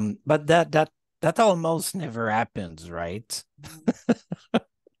 But that almost never happens, right?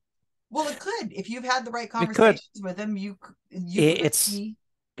 Well, it could. If you've had the right conversations with them,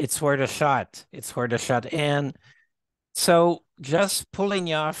 it's worth a shot. It's worth a shot. And so just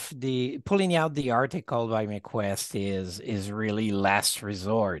pulling out the article by Mick West is really last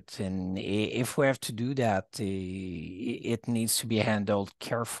resort. And if we have to do that, it needs to be handled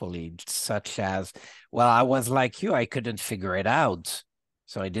carefully, such as, well, I was like you, I couldn't figure it out.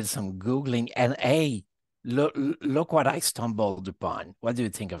 So I did some Googling, and hey, look what I stumbled upon. What do you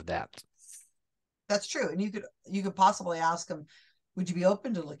think of that? That's true. And you could possibly ask them, would you be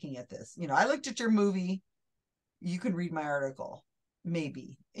open to looking at this? I looked at your movie. You could read my article.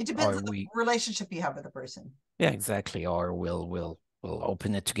 Maybe. It depends on the relationship you have with the person. Yeah, exactly. Or we'll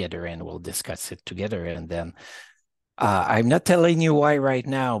open it together and we'll discuss it together. And then I'm not telling you why right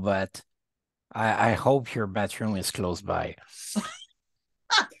now, but I hope your bathroom is close by.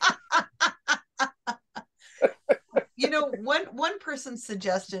 One person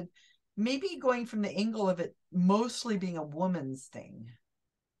suggested maybe going from the angle of it mostly being a woman's thing.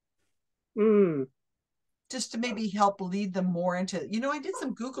 Just to maybe help lead them more into, I did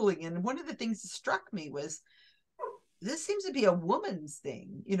some Googling, and one of the things that struck me was this seems to be a woman's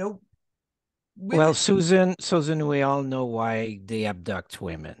thing, Well, Susan, we all know why they abduct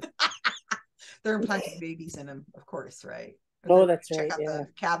women. They're implanting babies in them, of course, right? Oh, that's right. Check out the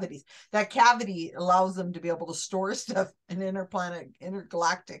cavities. That cavity allows them to be able to store stuff in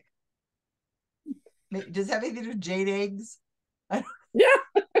intergalactic. Does it have anything to do with jade eggs? Yeah.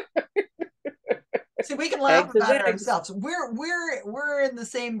 See, we can laugh about it ourselves. We're in the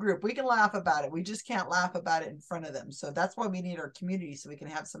same group. We can laugh about it. We just can't laugh about it in front of them. So that's why we need our community, so we can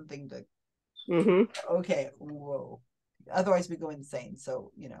have something to. Okay. Whoa. Otherwise, we go insane.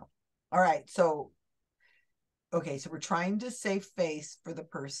 So All right. So. Okay. So we're trying to save face for the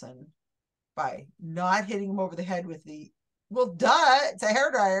person by not hitting them over the head with the Well, duh, it's a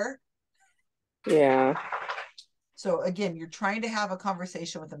hairdryer. Yeah. So again, you're trying to have a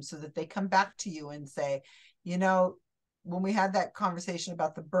conversation with them so that they come back to you and say, you know, when we had that conversation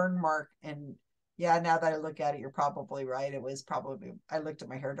about the burn mark, and yeah, now that I look at it, you're probably right. It was probably, I looked at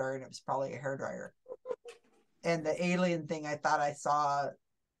my hairdryer and it was probably a hairdryer. And the alien thing I thought I saw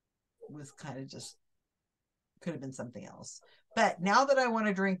was kind of just, could have been something else. But now that I want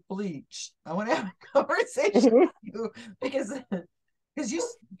to drink bleach, I want to have a conversation with you because you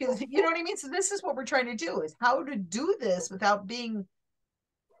know what I mean? So this is what we're trying to do, is how to do this without being,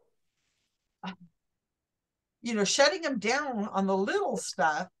 shutting them down on the little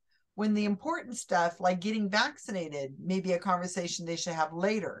stuff, when the important stuff like getting vaccinated may be a conversation they should have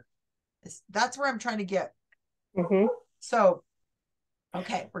later. That's where I'm trying to get. So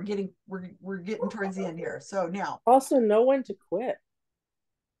okay, we're getting towards the end here. So now, also know when to quit.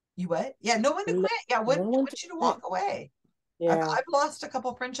 You what? Yeah, no one to quit. Yeah, when no you want you to walk away. Yeah. I've lost a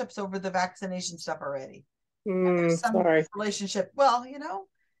couple friendships over the vaccination stuff already. There's some relationship. Well,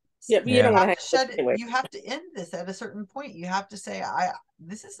 Yeah, but you don't want to shut it. You have to end this at a certain point. You have to say,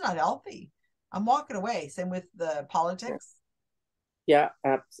 this is not healthy. I'm walking away. Same with the politics. Yeah,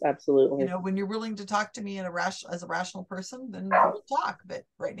 absolutely. When you're willing to talk to me as a rational person, then we'll talk. But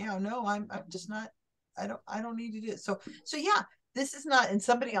right now, no, I'm just not. I don't need to do it. So yeah, this is not. And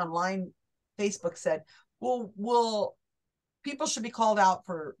somebody online, Facebook said, well, people should be called out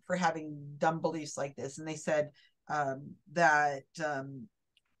for having dumb beliefs like this. And they said that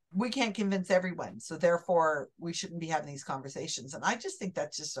we can't convince everyone, so therefore we shouldn't be having these conversations. And I just think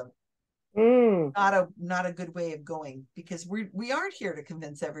that's just not a good way of going, because we aren't here to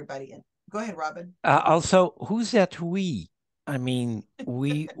convince everybody. And go ahead, Robin. Also, who's that we? I mean,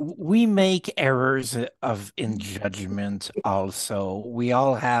 we make errors in judgment also. We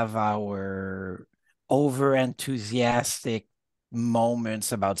all have our over enthusiastic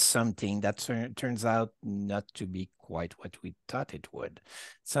moments about something that turns out not to be quite what we thought it would.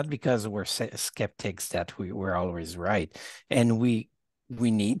 It's not because we're skeptics that we're always right. And we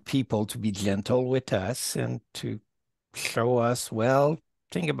need people to be gentle with us and to show us, well,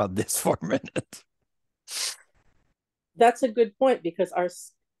 think about this for a minute. That's a good point, because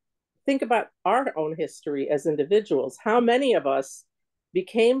think about our own history as individuals. How many of us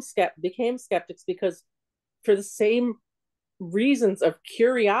became skeptics because, for the same reasons of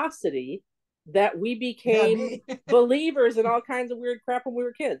curiosity, that we became believers in all kinds of weird crap when we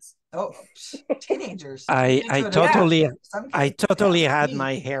were kids. Oh, teenagers. I totally had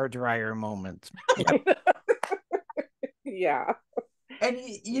my hairdryer moment. Yep. Yeah. And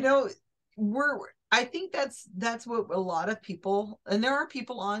I think that's what a lot of people, and there are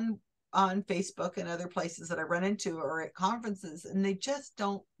people on Facebook and other places that I run into or at conferences, and they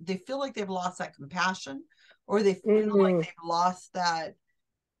feel like they've lost that compassion, or they feel like they've lost that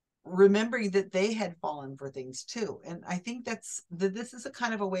remembering that they had fallen for things too. And I think this is a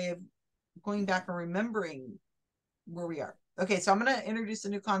kind of a way of going back and remembering where we are. Okay, so I'm going to introduce a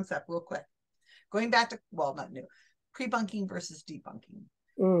new concept real quick. Going back to, well, not new, pre-bunking versus debunking.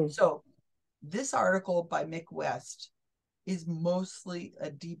 So this article by Mick West is mostly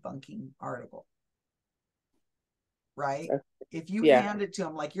a debunking article, right? If you hand it to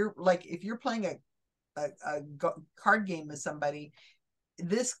him, if you're playing a card game with somebody,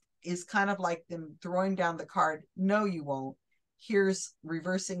 this is kind of like them throwing down the card. No, you won't. Here's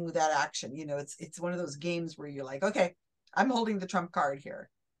reversing that action. It's one of those games where you're like, okay, I'm holding the trump card here.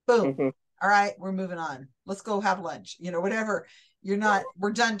 Boom. All right, we're moving on. Let's go have lunch. Whatever.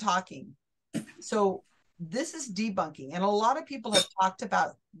 We're done talking. So this is debunking. And a lot of people have talked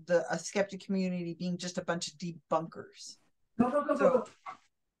about a skeptic community being just a bunch of debunkers. Go.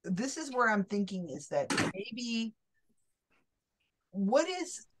 This is where I'm thinking is that maybe where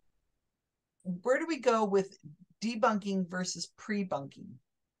do we go with debunking versus pre-bunking?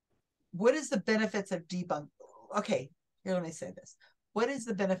 What is the benefits of debunk? Okay, here, let me say this. What is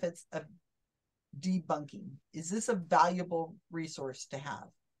the benefits of debunking? Is this a valuable resource to have?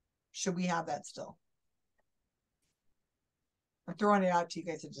 Should we have that still? I'm throwing it out to you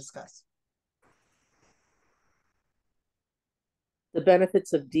guys to discuss. The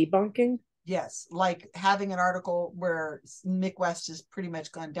benefits of debunking? Yes, like having an article where Mick West has pretty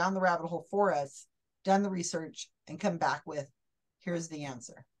much gone down the rabbit hole for us, done the research, and come back with, here's the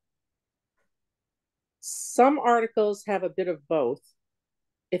answer. Some articles have a bit of both.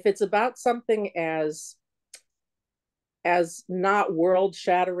 If it's about something as not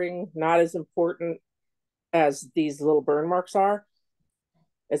world-shattering, not as important as these little burn marks are,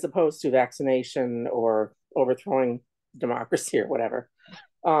 as opposed to vaccination or overthrowing democracy or whatever,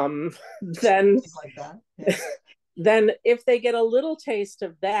 then like that. Yeah. then if they get a little taste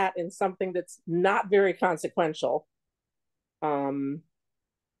of that in something that's not very consequential, then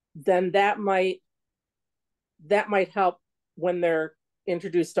that might help when they're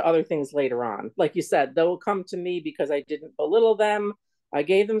introduced to other things later on. Like you said, they'll come to me because I didn't belittle them. I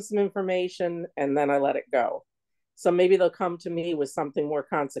gave them some information and then I let it go. So maybe they'll come to me with something more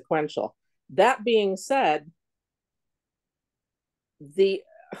consequential. That being said, the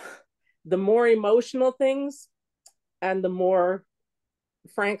more emotional things and the more,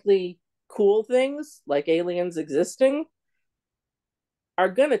 frankly, cool things like aliens existing are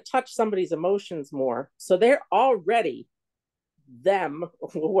going to touch somebody's emotions more. So they're already them,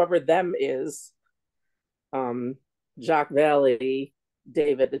 whoever them is, Jacques Valley,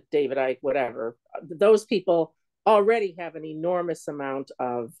 David Icke, whatever. Those people already have an enormous amount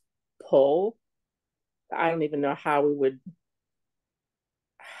of pull. I don't even know how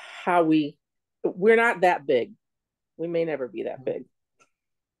we're not that big. We may never be that big.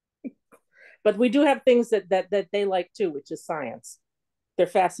 But we do have things that they like too, which is science. They're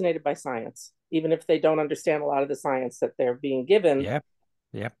fascinated by science, even if they don't understand a lot of the science that they're being given.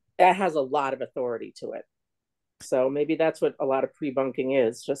 Yeah. That has a lot of authority to it. So maybe that's what a lot of pre-bunking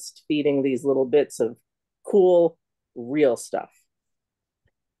is, just feeding these little bits of cool, real stuff.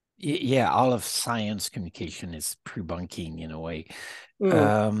 Yeah, all of science communication is pre-bunking in a way.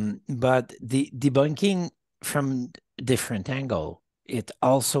 Mm. But the debunking from different angle, it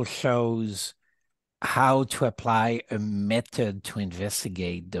also shows how to apply a method to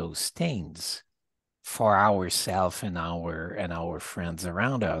investigate those things for ourselves and our friends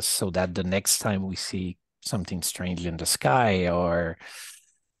around us, so that the next time we see something strange in the sky or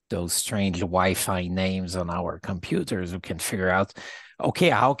those strange Wi-Fi names on our computers, we can figure out, okay,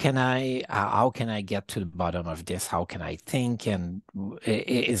 how can I get to the bottom of this? How can I think? And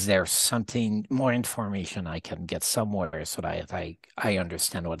is there something more information I can get somewhere so that I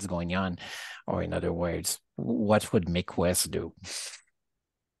understand what's going on? Or in other words, what would Mick West do?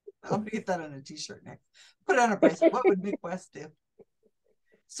 I'll get that on a t-shirt next. Put it on a bracelet. What would Mick West do?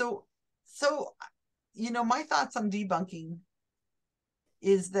 So, my thoughts on debunking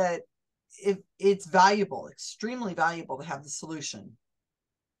is that if it's valuable, extremely valuable to have the solution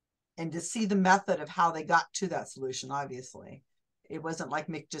and to see the method of how they got to that solution. Obviously, it wasn't like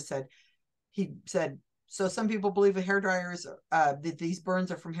Mick just said. He said, so some people believe that hair dryers, that these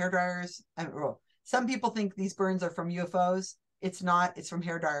burns are from hair dryers. Some people think these burns are from UFOs. It's not. It's from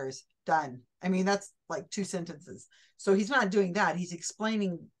hair dryers. Done. I mean, that's like 2 sentences. So he's not doing that. He's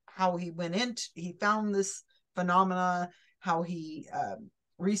explaining how he he found this phenomena, how he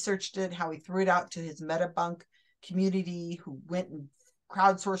researched it, how he threw it out to his metabunk community, who went and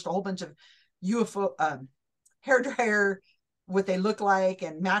crowdsourced a whole bunch of UFO hair dryer, what they look like,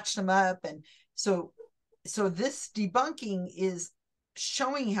 and matched them up. And so this debunking is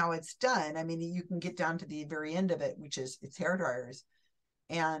showing how it's done. I mean, you can get down to the very end of it, which is it's hair dryers,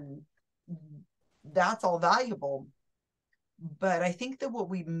 and that's all valuable. But I think that what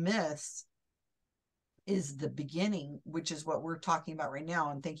we miss is the beginning, which is what we're talking about right now.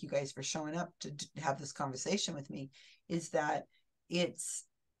 And thank you guys for showing up to have this conversation with me, is that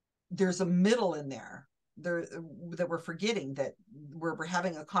there's a middle in there that we're forgetting, that we're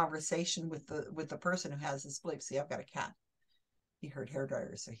having a conversation with the person who has this belief. See, I've got a cat. He heard hair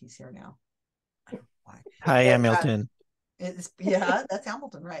dryers, so he's here now. I don't know why. Hi, Hamilton. That's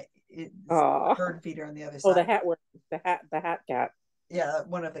Hamilton, right? It's a bird feeder on the other side. The hat cat. Yeah,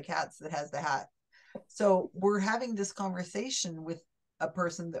 one of the cats that has the hat. So we're having this conversation with a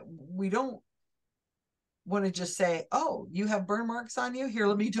person that we don't want to just say, oh, you have burn marks on you? Here,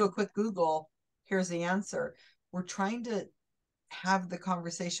 let me do a quick Google. Here's the answer. We're trying to have the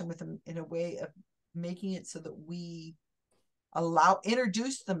conversation with them in a way of making it so that we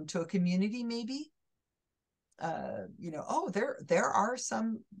introduce them to a community, maybe. There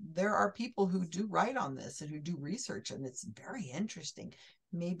are people who do write on this and who do research, and it's very interesting.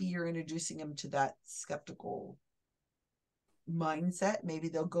 Maybe you're introducing them to that skeptical mindset. Maybe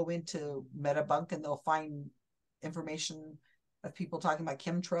they'll go into Metabunk and they'll find information of people talking about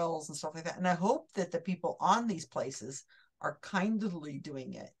chemtrails and stuff like that. And I hope that the people on these places are kindly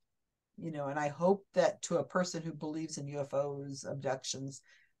doing it, and I hope that to a person who believes in UFOs, abductions,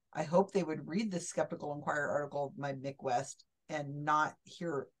 I hope they would read the Skeptical Inquirer article by Mick West and not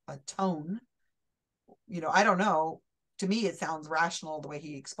hear a tone. I don't know. To me, it sounds rational the way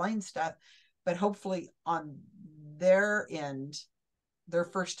he explains stuff, but hopefully on their end, their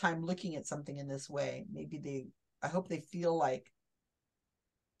first time looking at something in this way, I hope they feel like,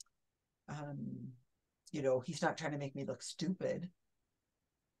 he's not trying to make me look stupid,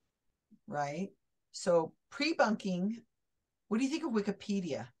 right? So pre-bunking, what do you think of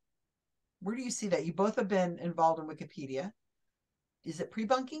Wikipedia? Where do you see that? You both have been involved in Wikipedia. Is it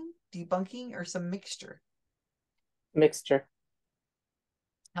pre-bunking, debunking, or some mixture? Mixture.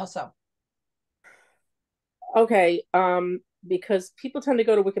 How so? Okay, because people tend to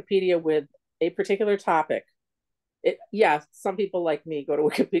go to Wikipedia with a particular topic. Yeah, some people like me go to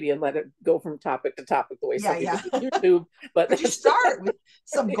Wikipedia and let it go from topic to topic the way some people do YouTube. But you start with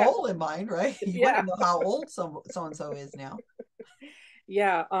some yeah. goal in mind, right? You Yeah. wouldn't know how old so and so is now.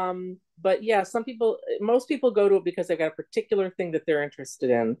 Yeah, but yeah, most people go to it because they've got a particular thing that they're interested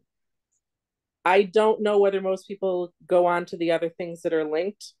in. I don't know whether most people go on to the other things that are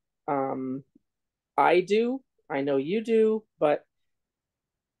linked. I do. I know you do, but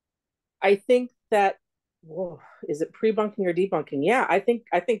I think that, whoa, is it pre-bunking or debunking? Yeah, I think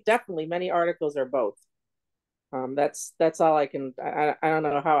definitely many articles are both. That's all I can. I don't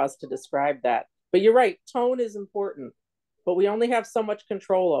know how else to describe that. But you're right. Tone is important, but we only have so much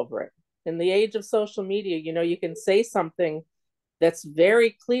control over it. In the age of social media, you can say something that's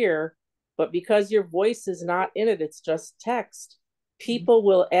very clear, but because your voice is not in it, it's just text. People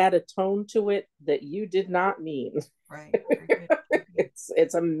will add a tone to it that you did not mean. Right.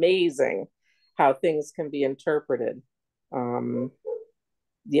 It's amazing how things can be interpreted.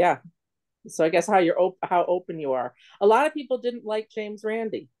 Yeah. So I guess how open you are. A lot of people didn't like James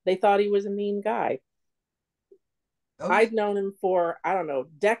Randi. They thought he was a mean guy. Oh, I'd known him for, I don't know,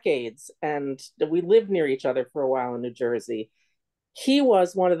 decades, and we lived near each other for a while in New Jersey. He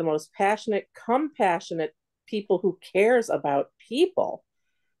was one of the most passionate, compassionate people who cares about people.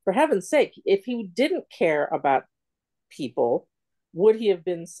 For heaven's sake, if he didn't care about people, would he have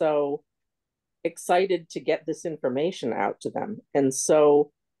been so excited to get this information out to them and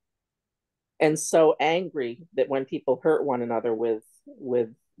so angry that when people hurt one another with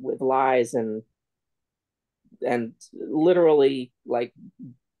lies and literally, like,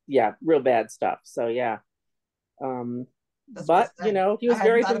 yeah, real bad stuff. So yeah. But he was a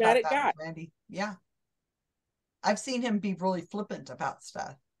very dramatic guy. Randy. Yeah, I've seen him be really flippant about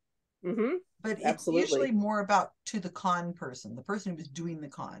stuff. Mm-hmm. But it's Absolutely. usually more about to the con person, the person who was doing the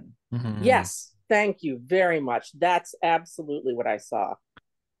con. Mm-hmm. Yes, thank you very much. That's absolutely what I saw.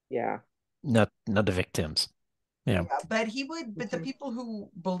 Yeah. Not the victims. Yeah. But the people who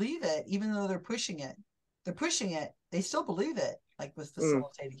believe it, even though they're pushing it, they still believe it, like with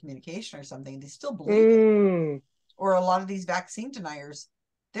facilitated communication or something, they still believe it. Or a lot of these vaccine deniers,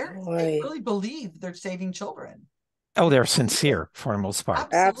 they really believe they're saving children. Oh, they're sincere for the most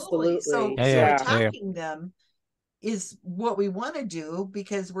part. Absolutely. So attacking them is what we want to do,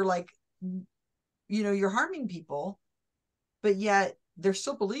 because we're like, you're harming people, but yet they're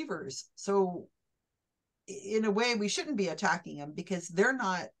still believers. So in a way, we shouldn't be attacking them, because they're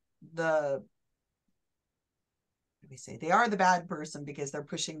not they are the bad person because they're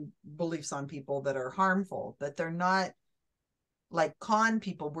pushing beliefs on people that are harmful, but they're not like con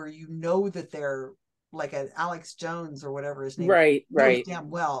people where that they're like an Alex Jones or whatever his name right is. Knows damn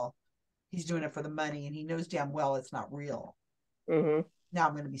well he's doing it for the money, and he knows damn well it's not real. Mm-hmm. Now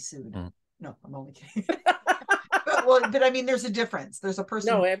I'm going to be sued. No, I'm only kidding. but I mean, there's a difference. There's a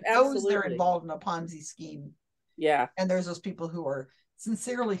person who knows they're involved in a Ponzi scheme. Yeah. And there's those people who are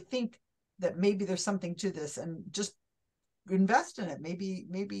sincerely think that maybe there's something to this and just invest in it. Maybe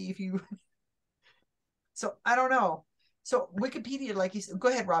if you. So I don't know. So Wikipedia, like you said, go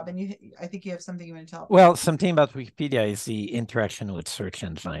ahead, Robin. I think you have something you want to tell. Well, something about Wikipedia is the interaction with search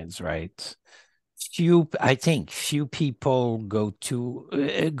engines, right? I think few people go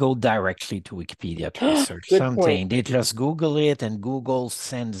directly to Wikipedia to research something. Point. They just Google it, and Google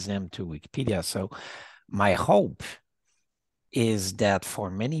sends them to Wikipedia. So my hope is that for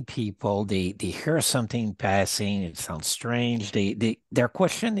many people, they hear something passing, it sounds strange. Their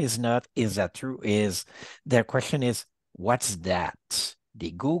question is not, is that true? Their question is, what's that?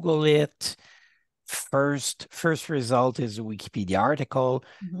 They Google it. First result is a Wikipedia article.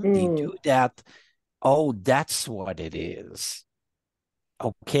 They do that. Oh, that's what it is.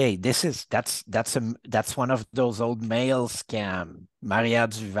 Okay, that's one of those old mail scam, Maria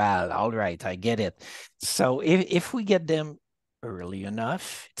Duval. All right, I get it. So if we get them early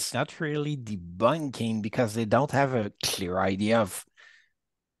enough, it's not really debunking, because they don't have a clear idea of,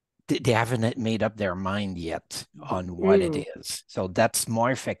 they haven't made up their mind yet on what it is. So that's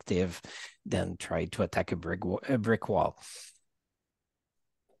more effective than try to attack a brick wall.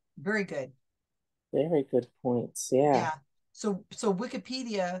 Very good. Very good points. Yeah. So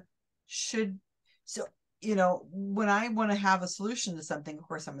Wikipedia should, when I want to have a solution to something, of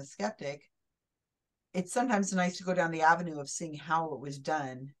course, I'm a skeptic. It's sometimes nice to go down the avenue of seeing how it was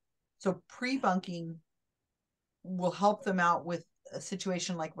done, So pre-bunking will help them out with a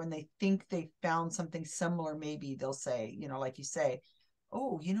situation like when they think they found something similar, maybe they'll say, like you say,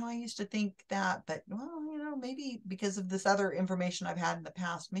 oh, I used to think that, but well, maybe because of this other information I've had in the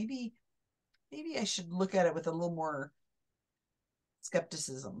past, maybe I should look at it with a little more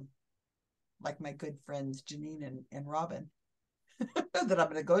skepticism, like my good friends Janine and Robin that I'm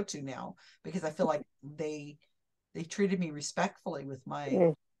going to go to now, because I feel like they treated me respectfully with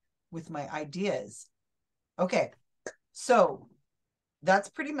my ideas. Okay, so that's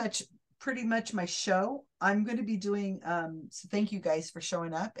pretty much my show. I'm going to be doing so thank you guys for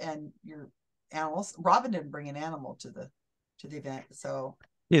showing up and your animals. Robin didn't bring an animal to the event, so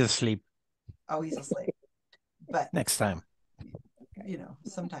He's asleep. Oh, he's asleep. But next time,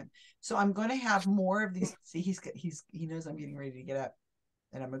 sometime. So I'm going to have more of these. See, he knows I'm getting ready to get up,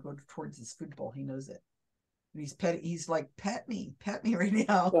 and I'm going to go towards his food bowl. He knows it. And he's like, pet me right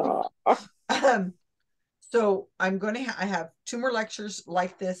now. So I'm going to I have 2 more lectures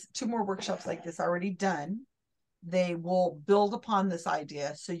like this, 2 more workshops like this already done. They will build upon this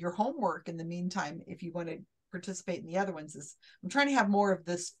idea. So your homework in the meantime, if you want to participate in the other ones, is I'm trying to have more of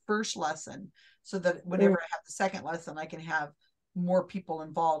this first lesson, so that whenever I have the second lesson, I can have more people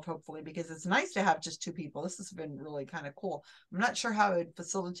involved, hopefully, because it's nice to have just 2 people. This has been really kind of cool. I'm not sure how it would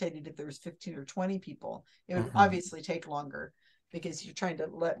facilitate it if there was 15 or 20 people. It would obviously take longer, because you're trying to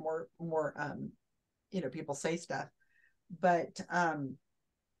let more people say stuff. But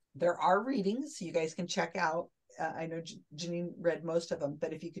there are readings you guys can check out. I know Janine read most of them,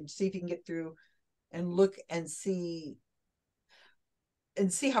 but if you can see if you can get through and look and see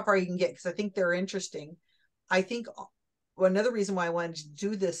how far you can get, because I think they're interesting. I think another reason why I wanted to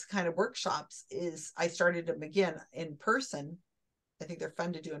do this kind of workshops is I started them again in person. I think they're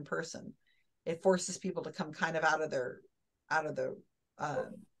fun to do in person. It forces people to come kind of out of their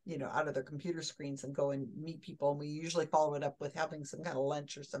computer screens and go and meet people. And we usually follow it up with having some kind of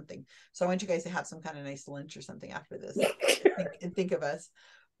lunch or something. So I want you guys to have some kind of nice lunch or something after this and think of us.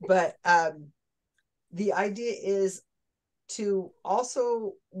 But the idea is to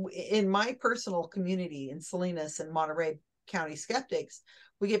also, in my personal community in Salinas and Monterey County Skeptics,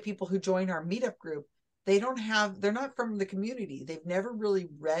 we get people who join our meetup group. They're not from the community. They've never really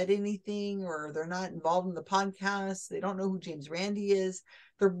read anything, or they're not involved in the podcast. They don't know who James Randi is.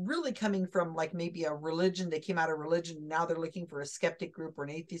 They're really coming from like maybe a religion. They came out of religion, and now they're looking for a skeptic group or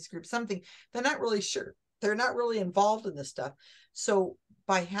an atheist group, something. They're not really sure. They're not really involved in this stuff. So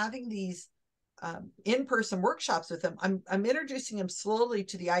by having these in-person workshops with them, I'm introducing them slowly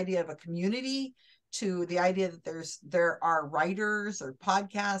to the idea of a community, to the idea that there are writers or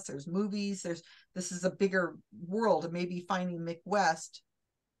podcasts, there's movies, this is a bigger world. And maybe finding Mick West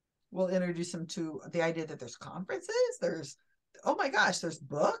will introduce them to the idea that there's conferences, there's, oh my gosh, there's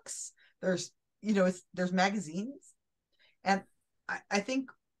books, there's there's magazines. And I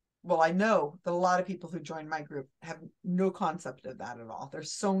think, well, I know that a lot of people who join my group have no concept of that at all. They're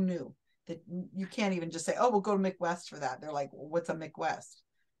so new that you can't even just say, oh, we'll go to Mick West for that. They're like, well, what's a Mick West?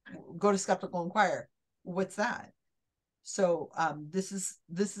 Go to Skeptical Inquirer. What's that? So this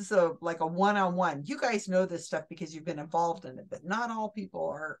is like a one-on-one. You guys know this stuff because you've been involved in it, but not all people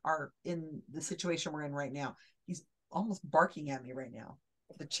are in the situation we're in right now. He's almost barking at me right now.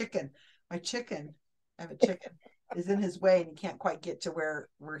 My chicken, I have a chicken, is in his way, and he can't quite get to where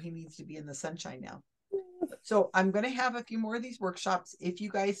he needs to be in the sunshine now. So I'm going to have a few more of these workshops. If you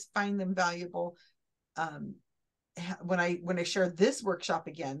guys find them valuable, when I share this workshop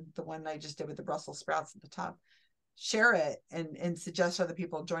again, the one I just did with the Brussels sprouts at the top, share it and suggest other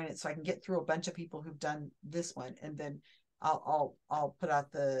people join it, so I can get through a bunch of people who've done this one, and then I'll put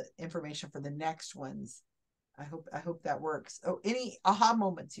out the information for the next ones. I hope that works. Oh, any aha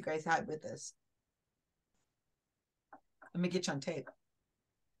moments you guys had with this? Let me get you on tape.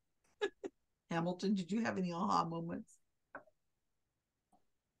 Hamilton, did you have any aha moments?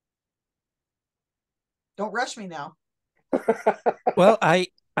 Don't rush me now. Well, I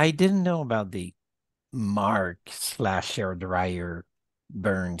didn't know about the Mark / air dryer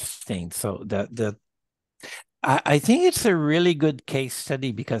burns thing. So I think it's a really good case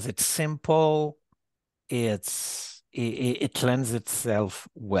study because it's simple. It lends itself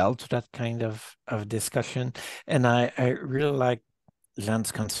well to that kind of discussion. And I really like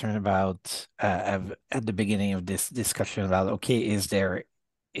Len's concern about at the beginning of this discussion about, okay, is there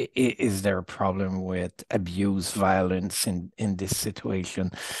a problem with abuse, violence in this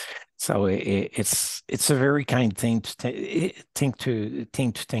situation? So it's a very kind thing to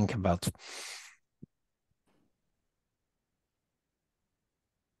think about.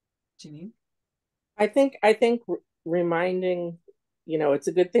 Janine? I think reminding it's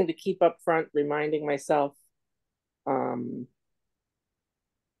a good thing to keep up front, reminding myself of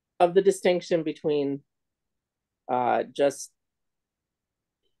the distinction between just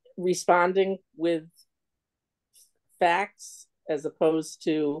responding with facts as opposed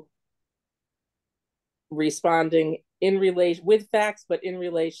to responding in relation with facts, but in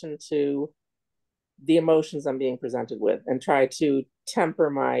relation to the emotions I'm being presented with, and try to temper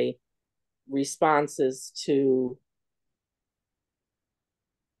my responses to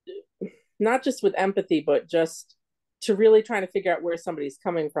not just with empathy, but just to really trying to figure out where somebody's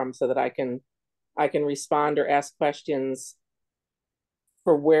coming from so that I can respond or ask questions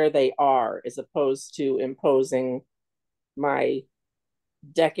for where they are, as opposed to imposing my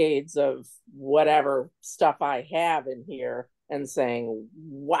decades of whatever stuff I have in here and saying,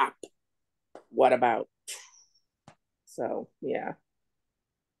 "Whap, what about?" So yeah,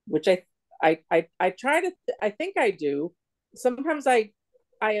 which I try to, I think I do. Sometimes I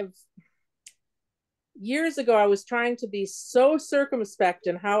have, years ago, I was trying to be so circumspect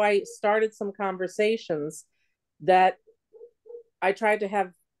in how I started some conversations that I tried to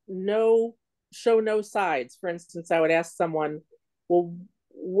have show no sides. For instance, I would ask someone, well,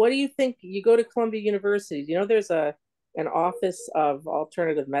 what do you think? You go to Columbia University, there's an office of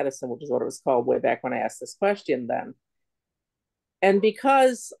alternative medicine, which is what it was called way back when I asked this question then. And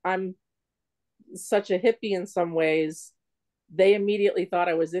because I'm such a hippie in some ways, they immediately thought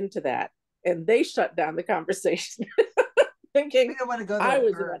I was into that. And they shut down the conversation thinking I was in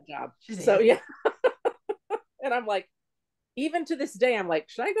that job. So yeah. And I'm like, even to this day, I'm like,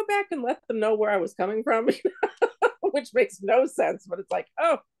 should I go back and let them know where I was coming from? Which makes no sense, but it's like,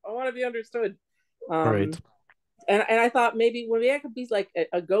 oh, I want to be understood. Right. And I thought maybe I could be like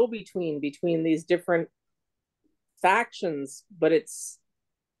a go-between between these different factions, but it's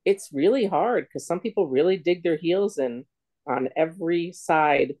really hard because some people really dig their heels in on every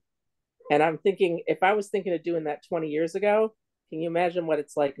side. And I'm thinking, if I was thinking of doing that 20 years ago, can you imagine what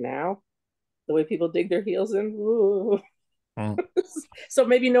it's like now? The way people dig their heels in? So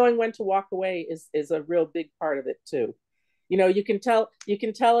maybe knowing when to walk away is a real big part of it too. You can tell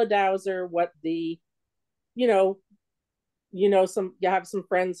a dowser what the, you have some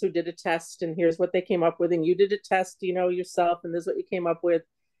friends who did a test and here's what they came up with, and you did a test, yourself, and this is what you came up with.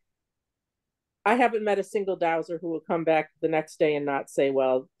 I haven't met a single dowser who will come back the next day and not say,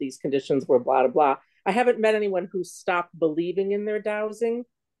 well, these conditions were blah, blah, blah. I haven't met anyone who stopped believing in their dowsing.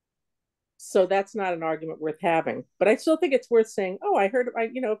 So that's not an argument worth having. But I still think it's worth saying, oh, I heard,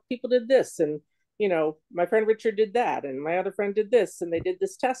 people did this. And, my friend Richard did that. And my other friend did this. And they did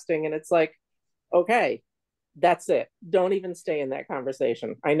this testing. And it's like, okay, that's it. Don't even stay in that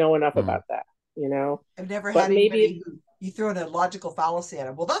conversation. I know enough about that, I've never had anybody who you throw in a logical fallacy at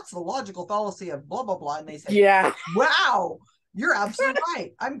them. Well, that's the logical fallacy of blah, blah, blah. And they say, yeah, wow, you're absolutely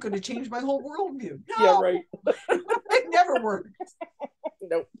right. I'm going to change my whole worldview. No, yeah, right. It never worked.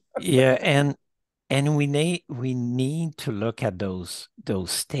 Nope. Yeah, and we need to look at those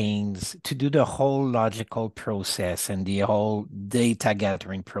things to do the whole logical process and the whole data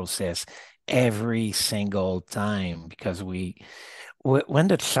gathering process every single time, because when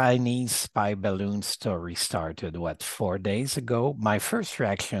the Chinese spy balloon story started, 4 days ago, my first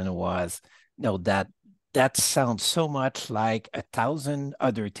reaction was, no, that sounds so much like 1,000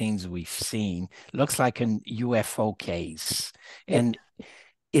 other things we've seen. Looks like an UFO case. And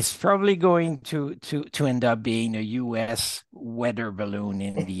it's probably going to end up being a US weather balloon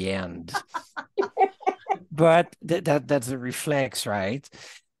in the end. But that's a reflex, right?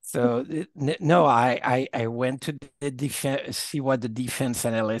 So no, I went to the defense, see what the defense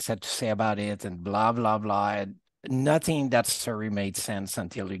analysts had to say about it, and blah blah blah. And nothing that story made sense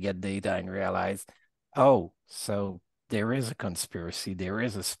until you get data and realize, oh, so there is a conspiracy, there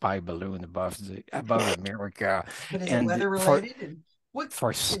is a spy balloon above America. But is it weather related?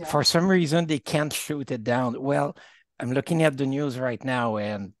 For some reason they can't shoot it down. Well, I'm looking at the news right now,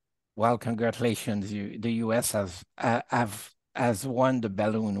 and well, congratulations, the U.S. has won the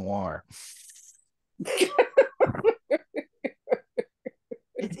balloon war.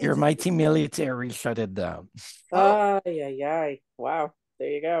 Your mighty military shut it down. Yeah. Wow. There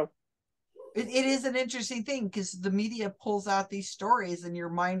you go. It is an interesting thing because the media pulls out these stories and your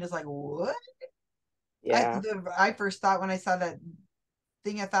mind is like, what? Yeah. I first thought when I saw that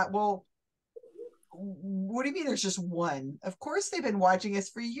thing, I thought, well, what do you mean there's just one? Of course they've been watching us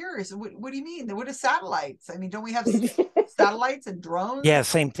for years. What do you mean? What are satellites? I mean, don't we have satellites and drones? Yeah,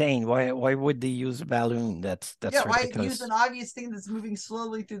 same thing. Why would they use a balloon? That's ridiculous. Why use an obvious thing that's moving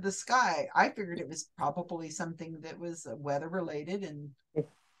slowly through the sky? I figured it was probably something that was weather related, and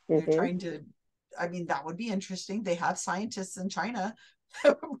they're trying to I mean, that would be interesting. They have scientists in China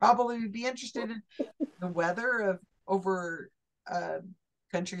that would probably be interested in the weather of over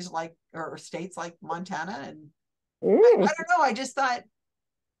countries like or states like Montana. And I don't know. I just thought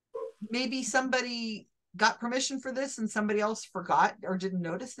maybe somebody got permission for this and somebody else forgot or didn't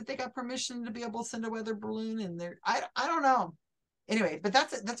notice that they got permission to be able to send a weather balloon. And I don't know. Anyway, but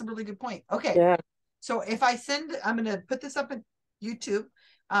that's a really good point. Okay. Yeah. So if I'm going to put this up on YouTube.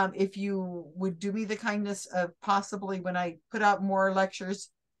 If you would do me the kindness of possibly when I put out more lectures,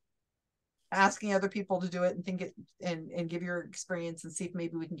 asking other people to do it and think it and give your experience and see if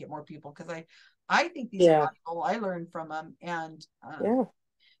maybe we can get more people, because I think these are valuable. I learned from them, and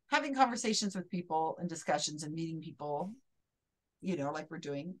having conversations with people and discussions and meeting people, like we're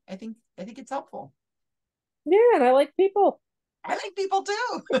doing, I think it's helpful. Yeah, and I like people. I like people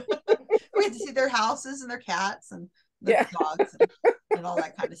too. We have to see their houses and their cats and their Yeah. dogs and all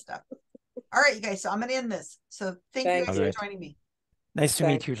that kind of stuff. All right, you guys. So I'm going to end this. So thank you guys for joining me. Nice to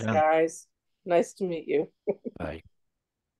meet you, John. Guys. Nice to meet you. Bye.